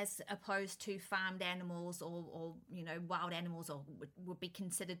as opposed to farmed animals or you know, wild animals, or would be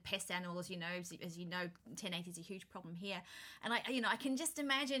considered pest animals. You know, as you know, 1080 is a huge problem here. And I can just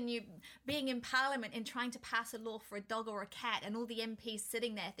imagine you being in Parliament and trying to pass a law for a dog or a cat, and all the MPs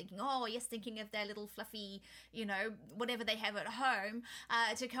sitting there thinking, oh yes, thinking of their little fluffy, you know, whatever they have at home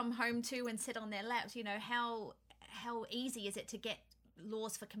to come home to and sit on their laps. You know, how easy is it to get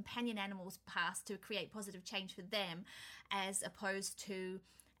laws for companion animals passed to create positive change for them, as opposed to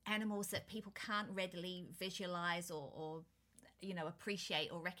animals that people can't readily visualize or you know,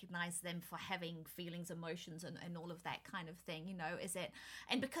 appreciate or recognize them for having feelings, emotions, and all of that kind of thing. You know, is it,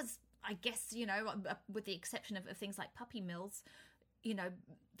 and because I guess, you know, with the exception of things like puppy mills, you know,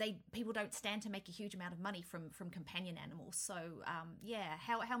 people don't stand to make a huge amount of money from companion animals. So yeah,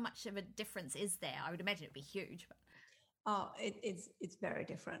 how much of a difference is there? I would imagine it'd be huge. But oh, it's very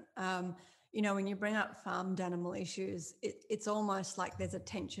different. You know, when you bring up farmed animal issues, it's almost like there's a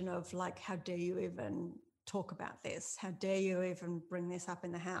tension of like, how dare you even talk about this? How dare you even bring this up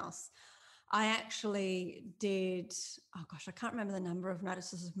in the House? I actually did, oh gosh, I can't remember the number of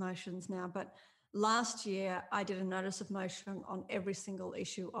notices of motions now, but last year I did a notice of motion on every single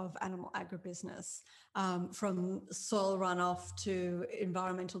issue of animal agribusiness, from soil runoff to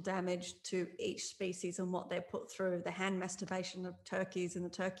environmental damage to each species and what they're put through, the hand masturbation of turkeys in the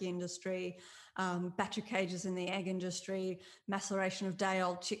turkey industry, battery cages in the egg industry, maceration of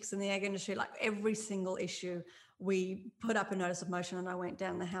day-old chicks in the egg industry. Like every single issue, we put up a notice of motion, and I went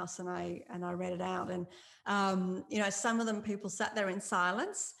down the house and I read it out. And some of them people sat there in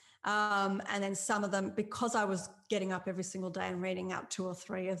silence, and then some of them, because I was getting up every single day and reading out 2 or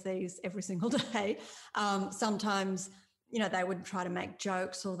 3 of these every single day, sometimes they would try to make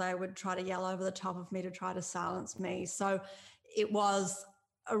jokes, or they would try to yell over the top of me to try to silence me. So it was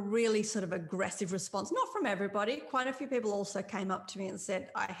a really sort of aggressive response, not from everybody. Quite a few people also came up to me and said,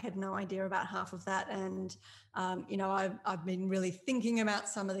 I had no idea about half of that. And, I've been really thinking about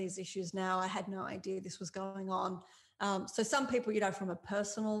some of these issues now. I had no idea this was going on. So some people, from a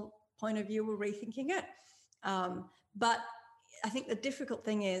personal point of view, were rethinking it. But I think the difficult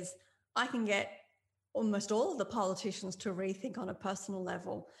thing is I can get almost all of the politicians to rethink on a personal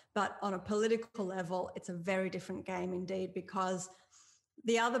level, but on a political level, it's a very different game indeed, because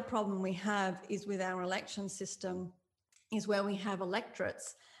the other problem we have is with our election system is where we have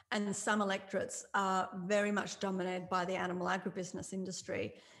electorates, and some electorates are very much dominated by the animal agribusiness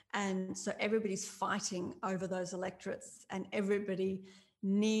industry. And so everybody's fighting over those electorates, and everybody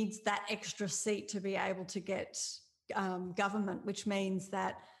needs that extra seat to be able to get government, which means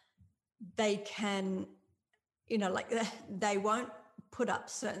that they can, they won't put up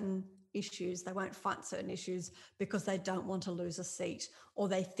certain issues, they won't fight certain issues because they don't want to lose a seat, or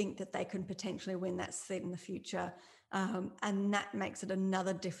they think that they can potentially win that seat in the future. And that makes it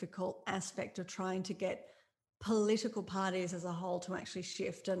another difficult aspect of trying to get political parties as a whole to actually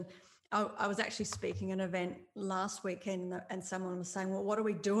shift. And I was actually speaking at an event last weekend, and someone was saying, well, what do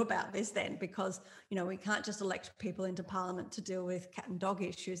we do about this then? Because, we can't just elect people into parliament to deal with cat and dog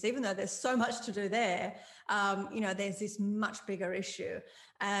issues, even though there's so much to do there. There's this much bigger issue.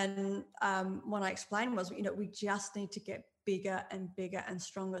 And what I explained was, we just need to get bigger and bigger and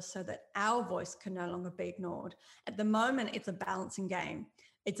stronger so that our voice can no longer be ignored. At the moment, it's a balancing game.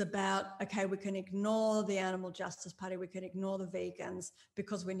 It's about, okay, we can ignore the Animal Justice Party, we can ignore the vegans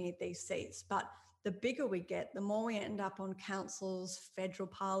because we need these seats. But the bigger we get, the more we end up on councils, federal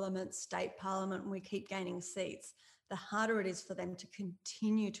parliament, state parliament, and we keep gaining seats, the harder it is for them to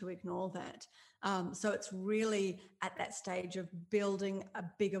continue to ignore that. So it's really at that stage of building a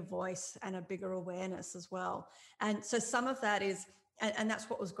bigger voice and a bigger awareness as well. And so some of that is, and that's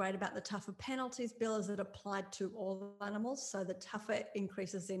what was great about the tougher penalties bill, is it applied to all animals. So the tougher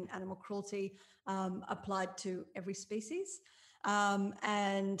increases in animal cruelty applied to every species.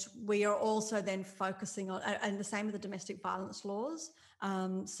 And we are also then focusing on, and the same with the domestic violence laws.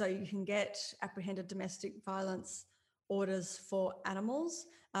 So you can get apprehended domestic violence orders for animals.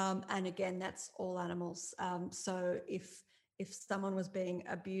 And again, that's all animals. So if someone was being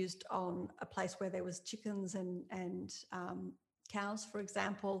abused on a place where there was chickens and cows, for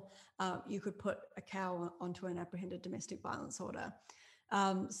example, you could put a cow onto an apprehended domestic violence order.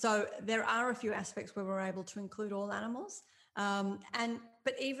 So there are a few aspects where we're able to include all animals.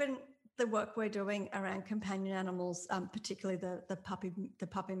 But even the work we're doing around companion animals, particularly the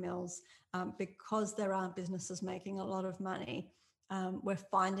puppy mills, because there are businesses making a lot of money, we're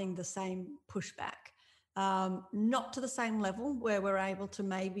finding the same pushback. Not to the same level where we're able to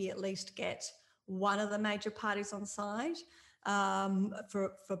maybe at least get one of the major parties on side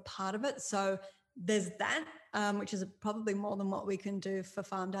for part of it. So there's that, which is probably more than what we can do for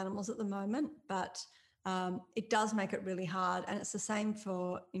farmed animals at the moment, but it does make it really hard. And it's the same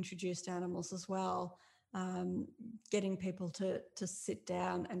for introduced animals as well, getting people to sit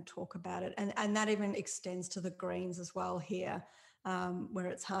down and talk about it. And that even extends to the Greens as well here, where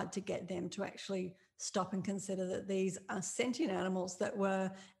it's hard to get them to actually stop and consider that these are sentient animals that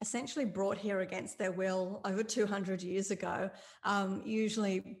were essentially brought here against their will over 200 years ago,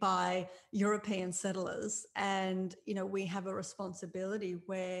 usually by European settlers. And, we have a responsibility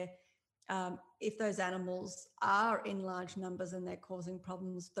where if those animals are in large numbers and they're causing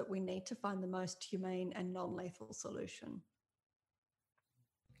problems, that we need to find the most humane and non-lethal solution.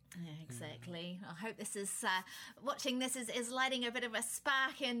 Yeah, exactly. I hope this is watching this is lighting a bit of a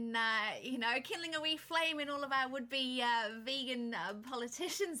spark and kindling a wee flame in all of our would-be vegan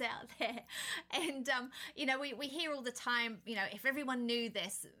politicians out there. And we hear all the time, if everyone knew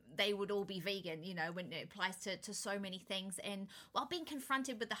this, they would all be vegan, you know, when it applies to so many things. And while being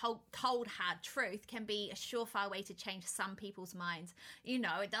confronted with the whole cold, hard truth can be a surefire way to change some people's minds, you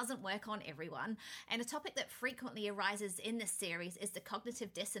know, it doesn't work on everyone. And a topic that frequently arises in this series is the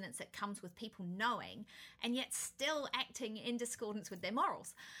cognitive dissonance that comes with people knowing and yet still acting in discordance with their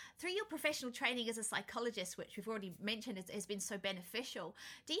morals. Through your professional training as a psychologist, which we've already mentioned has been so beneficial,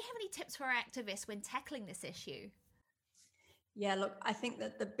 do you have any tips for our activists when tackling this issue? Yeah, look, I think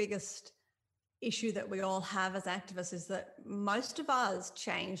that the biggest issue that we all have as activists is that most of us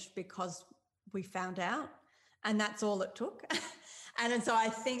changed because we found out, and that's all it took. And so I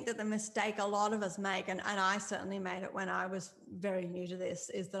think that the mistake a lot of us make, and I certainly made it when I was very new to this,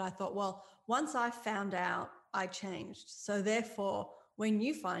 is that I thought, well, once I found out, I changed. So therefore, when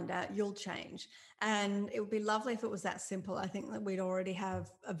you find out, you'll change. And it would be lovely if it was that simple. I think that we'd already have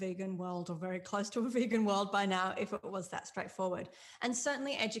a vegan world, or very close to a vegan world by now, if it was that straightforward. And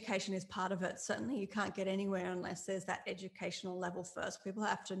certainly education is part of it. Certainly you can't get anywhere unless there's that educational level first. People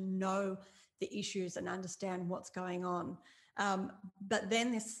have to know the issues and understand what's going on. But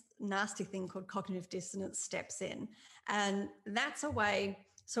then this nasty thing called cognitive dissonance steps in. And that's a way.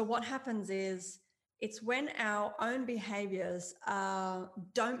 So what happens is, it's when our own behaviors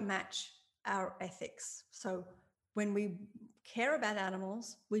don't match our ethics. So when we care about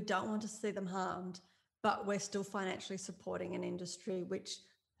animals, we don't want to see them harmed, but we're still financially supporting an industry which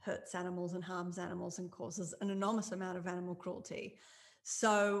hurts animals and harms animals and causes an enormous amount of animal cruelty.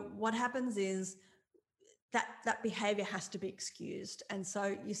 So what happens is that behavior has to be excused. And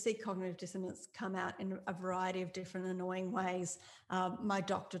so you see cognitive dissonance come out in a variety of different annoying ways. My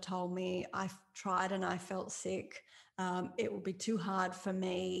doctor told me, I've tried and I felt sick. It will be too hard for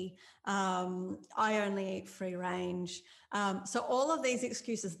me. I only eat free range. So all of these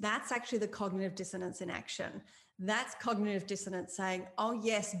excuses, that's actually the cognitive dissonance in action. That's cognitive dissonance saying, oh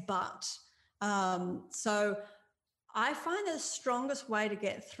yes, but. So I find the strongest way to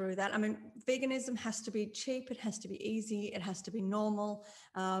get through that, I mean, veganism has to be cheap, it has to be easy, it has to be normal.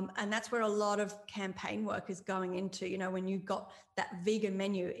 And that's where a lot of campaign work is going into. You know, when you've got that vegan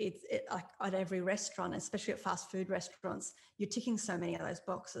menu, it's like at every restaurant, especially at fast food restaurants, you're ticking so many of those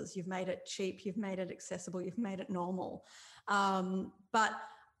boxes. You've made it cheap, you've made it accessible, you've made it normal. But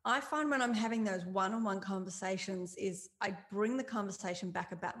I find when I'm having those one-on-one conversations is I bring the conversation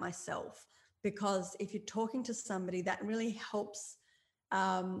back about myself. Because if you're talking to somebody, that really helps.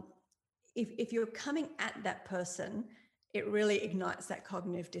 If you're coming at that person, it really ignites that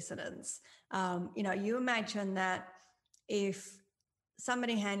cognitive dissonance. You know, you imagine that if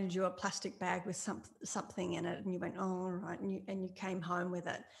somebody handed you a plastic bag with something in it and you went, oh, all right, and you came home with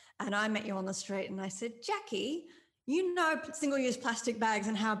it. And I met you on the street and I said, Jackie, you know single-use plastic bags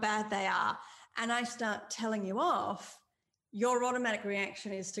and how bad they are. And I start telling you off. Your automatic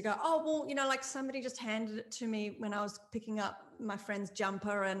reaction is to go, oh, well, you know, like somebody just handed it to me when I was picking up my friend's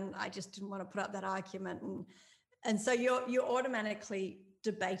jumper and I just didn't want to put up that argument. And so you're automatically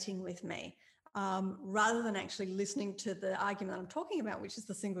debating with me rather than actually listening to the argument that I'm talking about, which is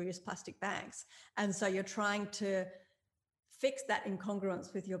the single-use plastic bags. And so you're trying to fix that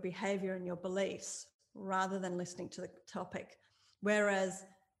incongruence with your behavior and your beliefs rather than listening to the topic. Whereas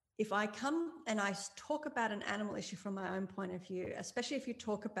if I come and I talk about an animal issue from my own point of view, especially if you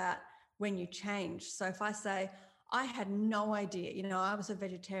talk about when you change. So if I say, I had no idea, you know, I was a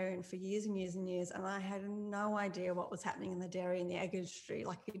vegetarian for years and years and years, and I had no idea what was happening in the dairy and the egg industry.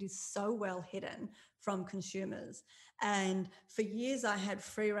 Like, it is so well hidden from consumers. And for years I had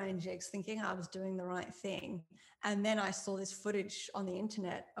free range eggs thinking I was doing the right thing. And then I saw this footage on the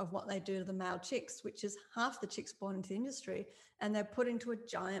internet of what they do to the male chicks, which is half the chicks born into the industry, and they're put into a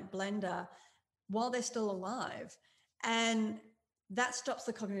giant blender while they're still alive. And that stops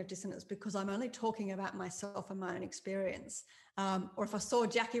the cognitive dissonance because I'm only talking about myself and my own experience. Or if I saw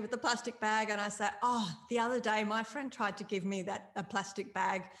Jackie with the plastic bag and I say, oh, the other day my friend tried to give me a plastic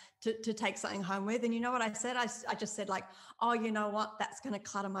bag to take something home with. And you know what I said? I just said like, oh, you know what? That's going to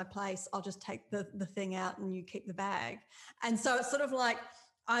clutter my place. I'll just take the thing out and you keep the bag. And so it's sort of like,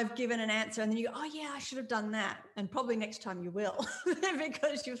 I've given an answer and then you go, oh yeah, I should have done that. And probably next time you will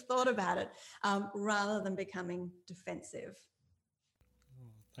because you've thought about it rather than becoming defensive.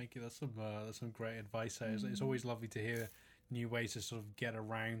 Thank you. That's some great advice there. It's always lovely to hear new ways to sort of get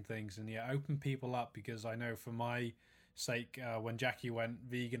around things and open people up, because I know for my sake, when Jackie went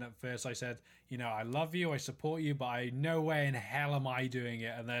vegan at first, I said, you know, I love you, I support you, but I no way in hell am I doing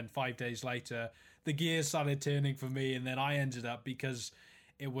it. And then 5 days later, the gears started turning for me, and then I ended up, because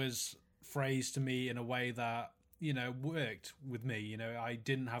it was phrased to me in a way that worked with me. I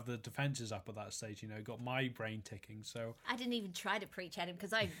didn't have the defenses up at that stage. Got my brain ticking. So I didn't even try to preach at him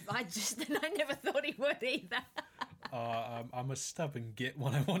because I never thought he would either. I'm a stubborn git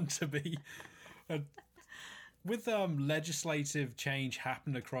when I want to be. With legislative change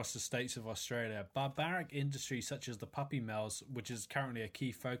happening across the states of Australia, barbaric industries such as the puppy mills, which is currently a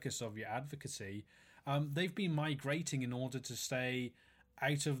key focus of your advocacy, they've been migrating in order to stay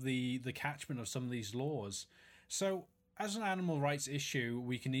out of the catchment of some of these laws. So, as an animal rights issue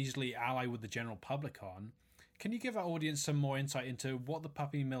we can easily ally with the general public on, can you give our audience some more insight into what the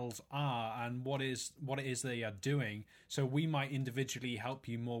puppy mills are and what it is they are doing, so we might individually help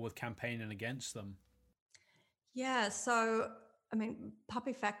you more with campaigning against them? Yeah, so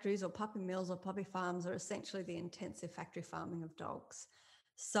puppy factories or puppy mills or puppy farms are essentially the intensive factory farming of dogs.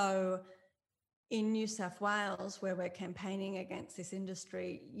 So in New South Wales, where we're campaigning against this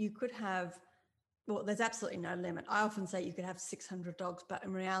industry, you could have, well, there's absolutely no limit. I often say you could have 600 dogs, but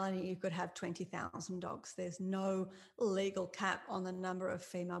in reality, you could have 20,000 dogs. There's no legal cap on the number of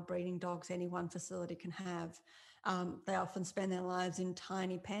female breeding dogs any one facility can have. They often spend their lives in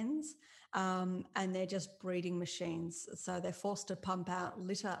tiny pens, and they're just breeding machines. So they're forced to pump out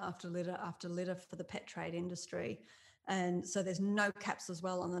litter after litter after litter for the pet trade industry. And so there's no caps as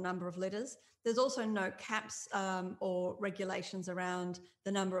well on the number of litters. There's also no caps or regulations around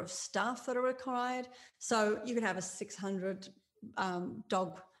the number of staff that are required. So you could have a 600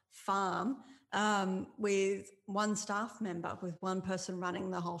 dog farm with one staff member, with one person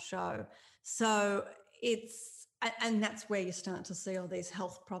running the whole show. So and that's where you start to see all these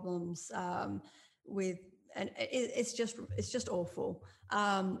health problems and it's just awful.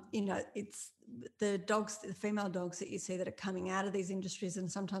 It's the female dogs that you see that are coming out of these industries,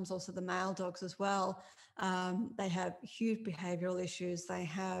 and sometimes also the male dogs as well. They have huge behavioural issues. They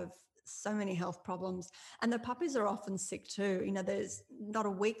have so many health problems, and the puppies are often sick too. There's not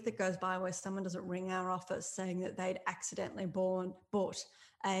a week that goes by where someone doesn't ring our office saying that they'd accidentally bought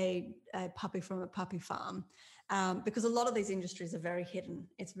a puppy from a puppy farm. Because a lot of these industries are very hidden.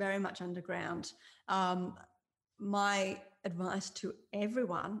 It's very much underground. My advice to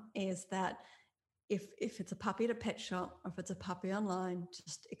everyone is that if it's a puppy at a pet shop, or if it's a puppy online,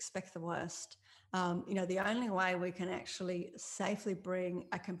 just expect the worst. The only way we can actually safely bring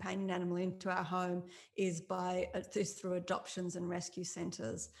a companion animal into our home is through adoptions and rescue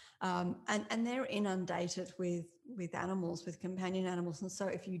centres. And they're inundated with animals, with companion animals. And so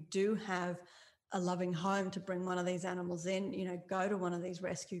if you do have a loving home to bring one of these animals in, go to one of these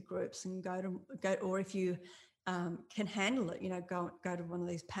rescue groups and go, or if you can handle it, go to one of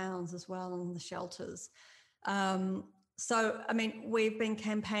these pounds as well, and the shelters. We've been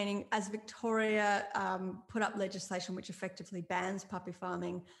campaigning as Victoria put up legislation which effectively bans puppy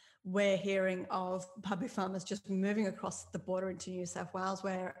farming. We're hearing of puppy farmers just moving across the border into New South Wales,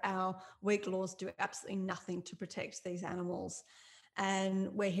 where our weak laws do absolutely nothing to protect these animals.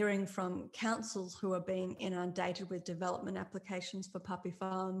 And we're hearing from councils who are being inundated with development applications for puppy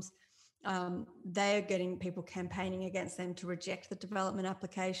farms. They are getting people campaigning against them to reject the development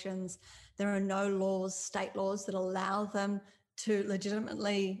applications. There are no state laws that allow them to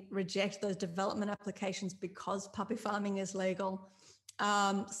legitimately reject those development applications because puppy farming is legal.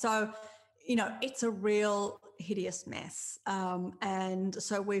 It's a real hideous mess. And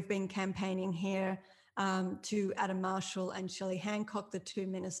so we've been campaigning here to Adam Marshall and Shelley Hancock, the two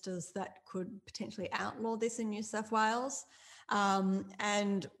ministers that could potentially outlaw this in New South Wales.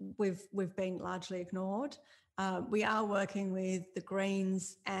 And we've been largely ignored. We are working with the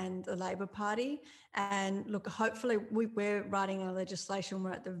Greens and the Labor Party. And look, hopefully we're writing our legislation.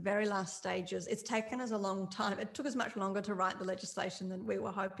 We're at the very last stages. It's taken us a long time. It took us much longer to write the legislation than we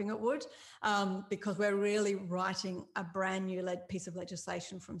were hoping it would, because we're really writing a brand new piece of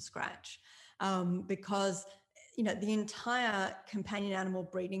legislation from scratch. Because the entire companion animal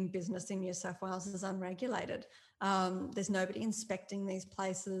breeding business in New South Wales is unregulated. There's nobody inspecting these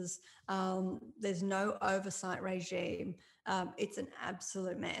places. There's no oversight regime. It's an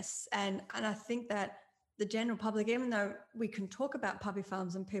absolute mess. And I think that the general public, even though we can talk about puppy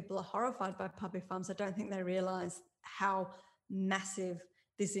farms and people are horrified by puppy farms, I don't think they realise how massive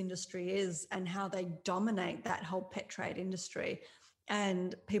this industry is and how they dominate that whole pet trade industry.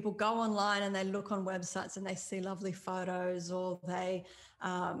 And people go online and they look on websites and they see lovely photos, or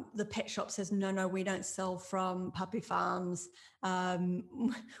the pet shop says, no, we don't sell from puppy farms,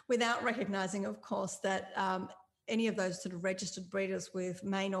 without recognising, of course, that any of those sort of registered breeders with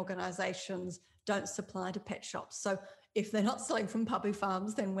main organisations don't supply to pet shops. So if they're not selling from puppy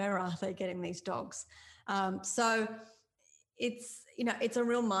farms, then where are they getting these dogs? So it's, it's a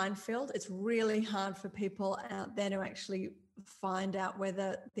real minefield. It's really hard for people out there to actually find out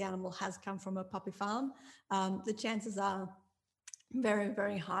whether the animal has come from a puppy farm. The chances are very,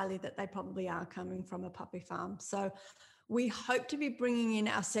 very highly that they probably are coming from a puppy farm. So we hope to be bringing in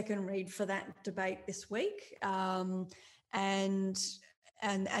our second read for that debate this week. And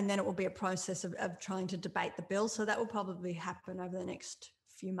then it will be a process of trying to debate the bill. So that will probably happen over the next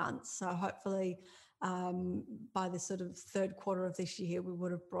few months. So hopefully by the sort of third quarter of this year, we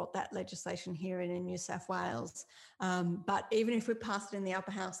would have brought that legislation here in New South Wales. But even if we pass it in the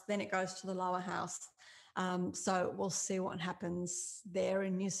upper house, then it goes to the lower house. So we'll see what happens there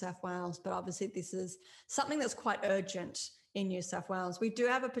in New South Wales. But obviously this is something that's quite urgent in New South Wales. We do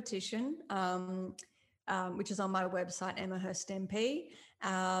have a petition, which is on my website, Emma Hurst MP.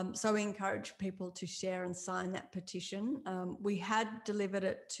 So we encourage people to share and sign that petition. We had delivered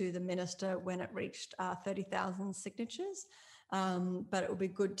it to the minister when it reached 30,000 signatures, but it would be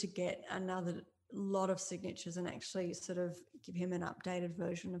good to get another lot of signatures and actually sort of give him an updated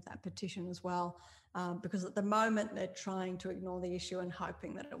version of that petition as well, because at the moment they're trying to ignore the issue and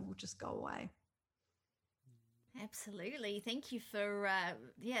hoping that it will just go away. Absolutely. Thank you for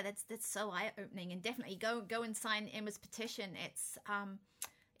that's so eye-opening, and definitely go and sign Emma's petition. It's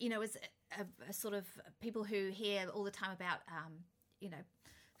as a sort of people who hear all the time about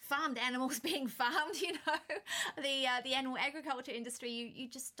farmed animals being farmed, the animal agriculture industry, you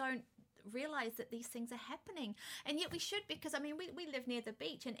just don't realize that these things are happening, and yet we should, because we live near the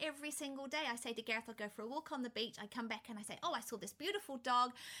beach, and every single day I say to Gareth, I'll go for a walk on the beach, I come back and I say, oh, I saw this beautiful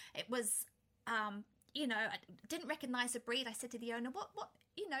dog. It was I didn't recognize the breed. I said to the owner,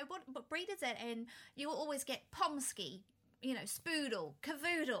 what breed is it? And you'll always get Pomsky, Spoodle,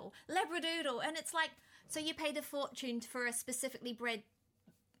 Cavoodle, Labradoodle. And it's like, so you paid a fortune for a specifically bred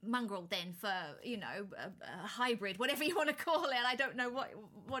mongrel then for, a hybrid, whatever you want to call it. I don't know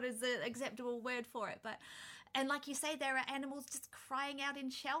what is the acceptable word for it. But, and like you say, there are animals just crying out in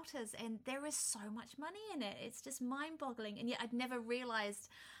shelters, and there is so much money in it. It's just mind-boggling. And yet I'd never realized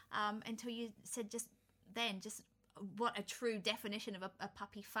until you said just what a true definition of a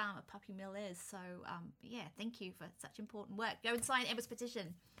puppy farm, a puppy mill is. So, thank you for such important work. Go and sign Emma's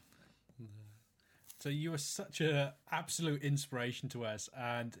petition. So you are such an absolute inspiration to us,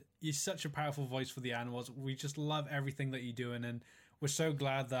 and you're such a powerful voice for the animals. We just love everything that you're doing, and we're so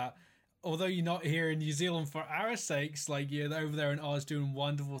glad that although you're not here in New Zealand for our sakes, like you're over there in Oz doing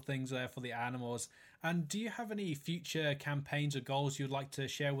wonderful things there for the animals. And do you have any future campaigns or goals you'd like to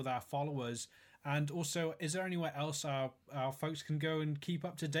share with our followers? And also, is there anywhere else our folks can go and keep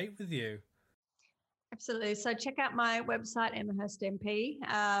up to date with you? Absolutely. So check out my website, Emma Hurst MP.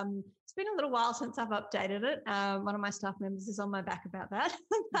 It's been a little while since I've updated it. One of my staff members is on my back about that.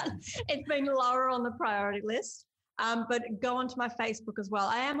 It's been lower on the priority list. But go onto my Facebook as well.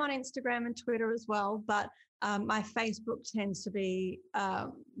 I am on Instagram and Twitter as well, but my Facebook tends to be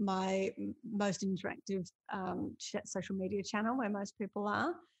my most interactive social media channel where most people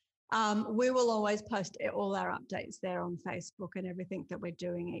are. We will always post all our updates there on Facebook and everything that we're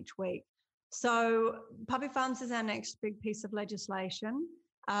doing each week. So Puppy Farms is our next big piece of legislation.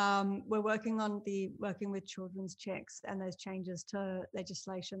 We're working with children's checks and those changes to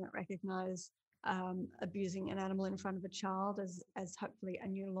legislation that recognise abusing an animal in front of a child as hopefully a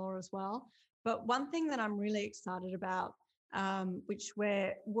new law as well. But one thing that I'm really excited about, which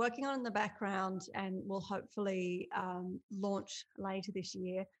we're working on in the background and will hopefully launch later this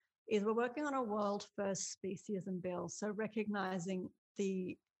year, is we're working on a world first speciesism bill. So recognising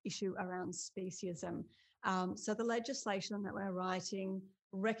the issue around speciesism. So the legislation that we're writing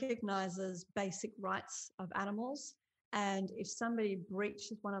recognises basic rights of animals. And if somebody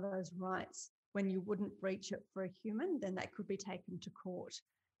breaches one of those rights when you wouldn't breach it for a human, then that could be taken to court.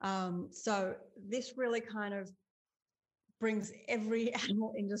 So this really kind of brings every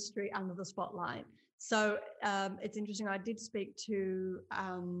animal industry under the spotlight. So it's interesting. I did speak to,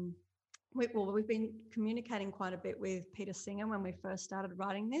 we've been communicating quite a bit with Peter Singer when we first started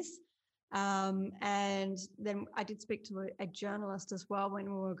writing this. And then I did speak to a journalist as well when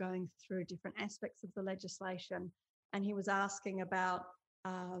we were going through different aspects of the legislation. And he was asking about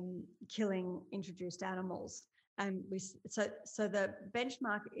killing introduced animals. And so the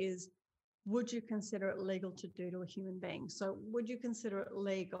benchmark is, would you consider it legal to do to a human being? So would you consider it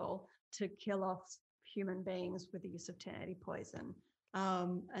legal to kill off human beings with the use of 1080 poison?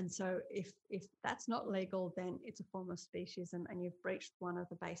 And so if that's not legal, then it's a form of speciesism and you've breached one of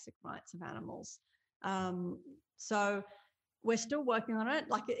the basic rights of animals. So we're still working on it.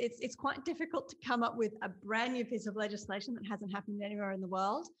 Like it's quite difficult to come up with a brand new piece of legislation that hasn't happened anywhere in the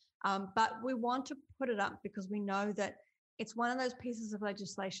world. But we want to put it up because we know that it's one of those pieces of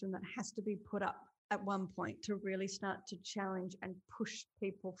legislation that has to be put up at one point to really start to challenge and push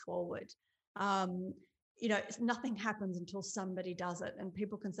people forward. Nothing happens until somebody does it, and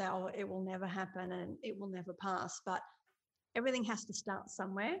people can say, oh, it will never happen and it will never pass. But everything has to start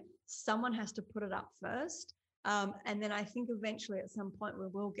somewhere. Someone has to put it up first. And then I think eventually at some point we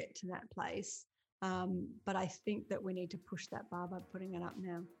will get to that place. But I think that we need to push that bar by putting it up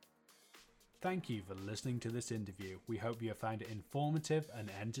now. Thank you for listening to this interview. We hope you have found it informative and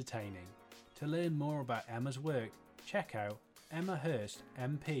entertaining. To learn more about Emma's work, check out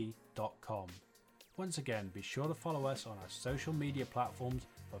emmahurstmp.com. Once again, be sure to follow us on our social media platforms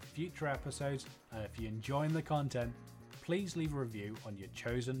for future episodes, and if you're enjoying the content, please leave a review on your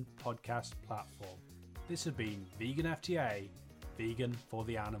chosen podcast platform. This has been Vegan FTA, Vegan for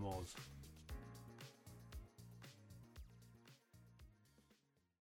the Animals.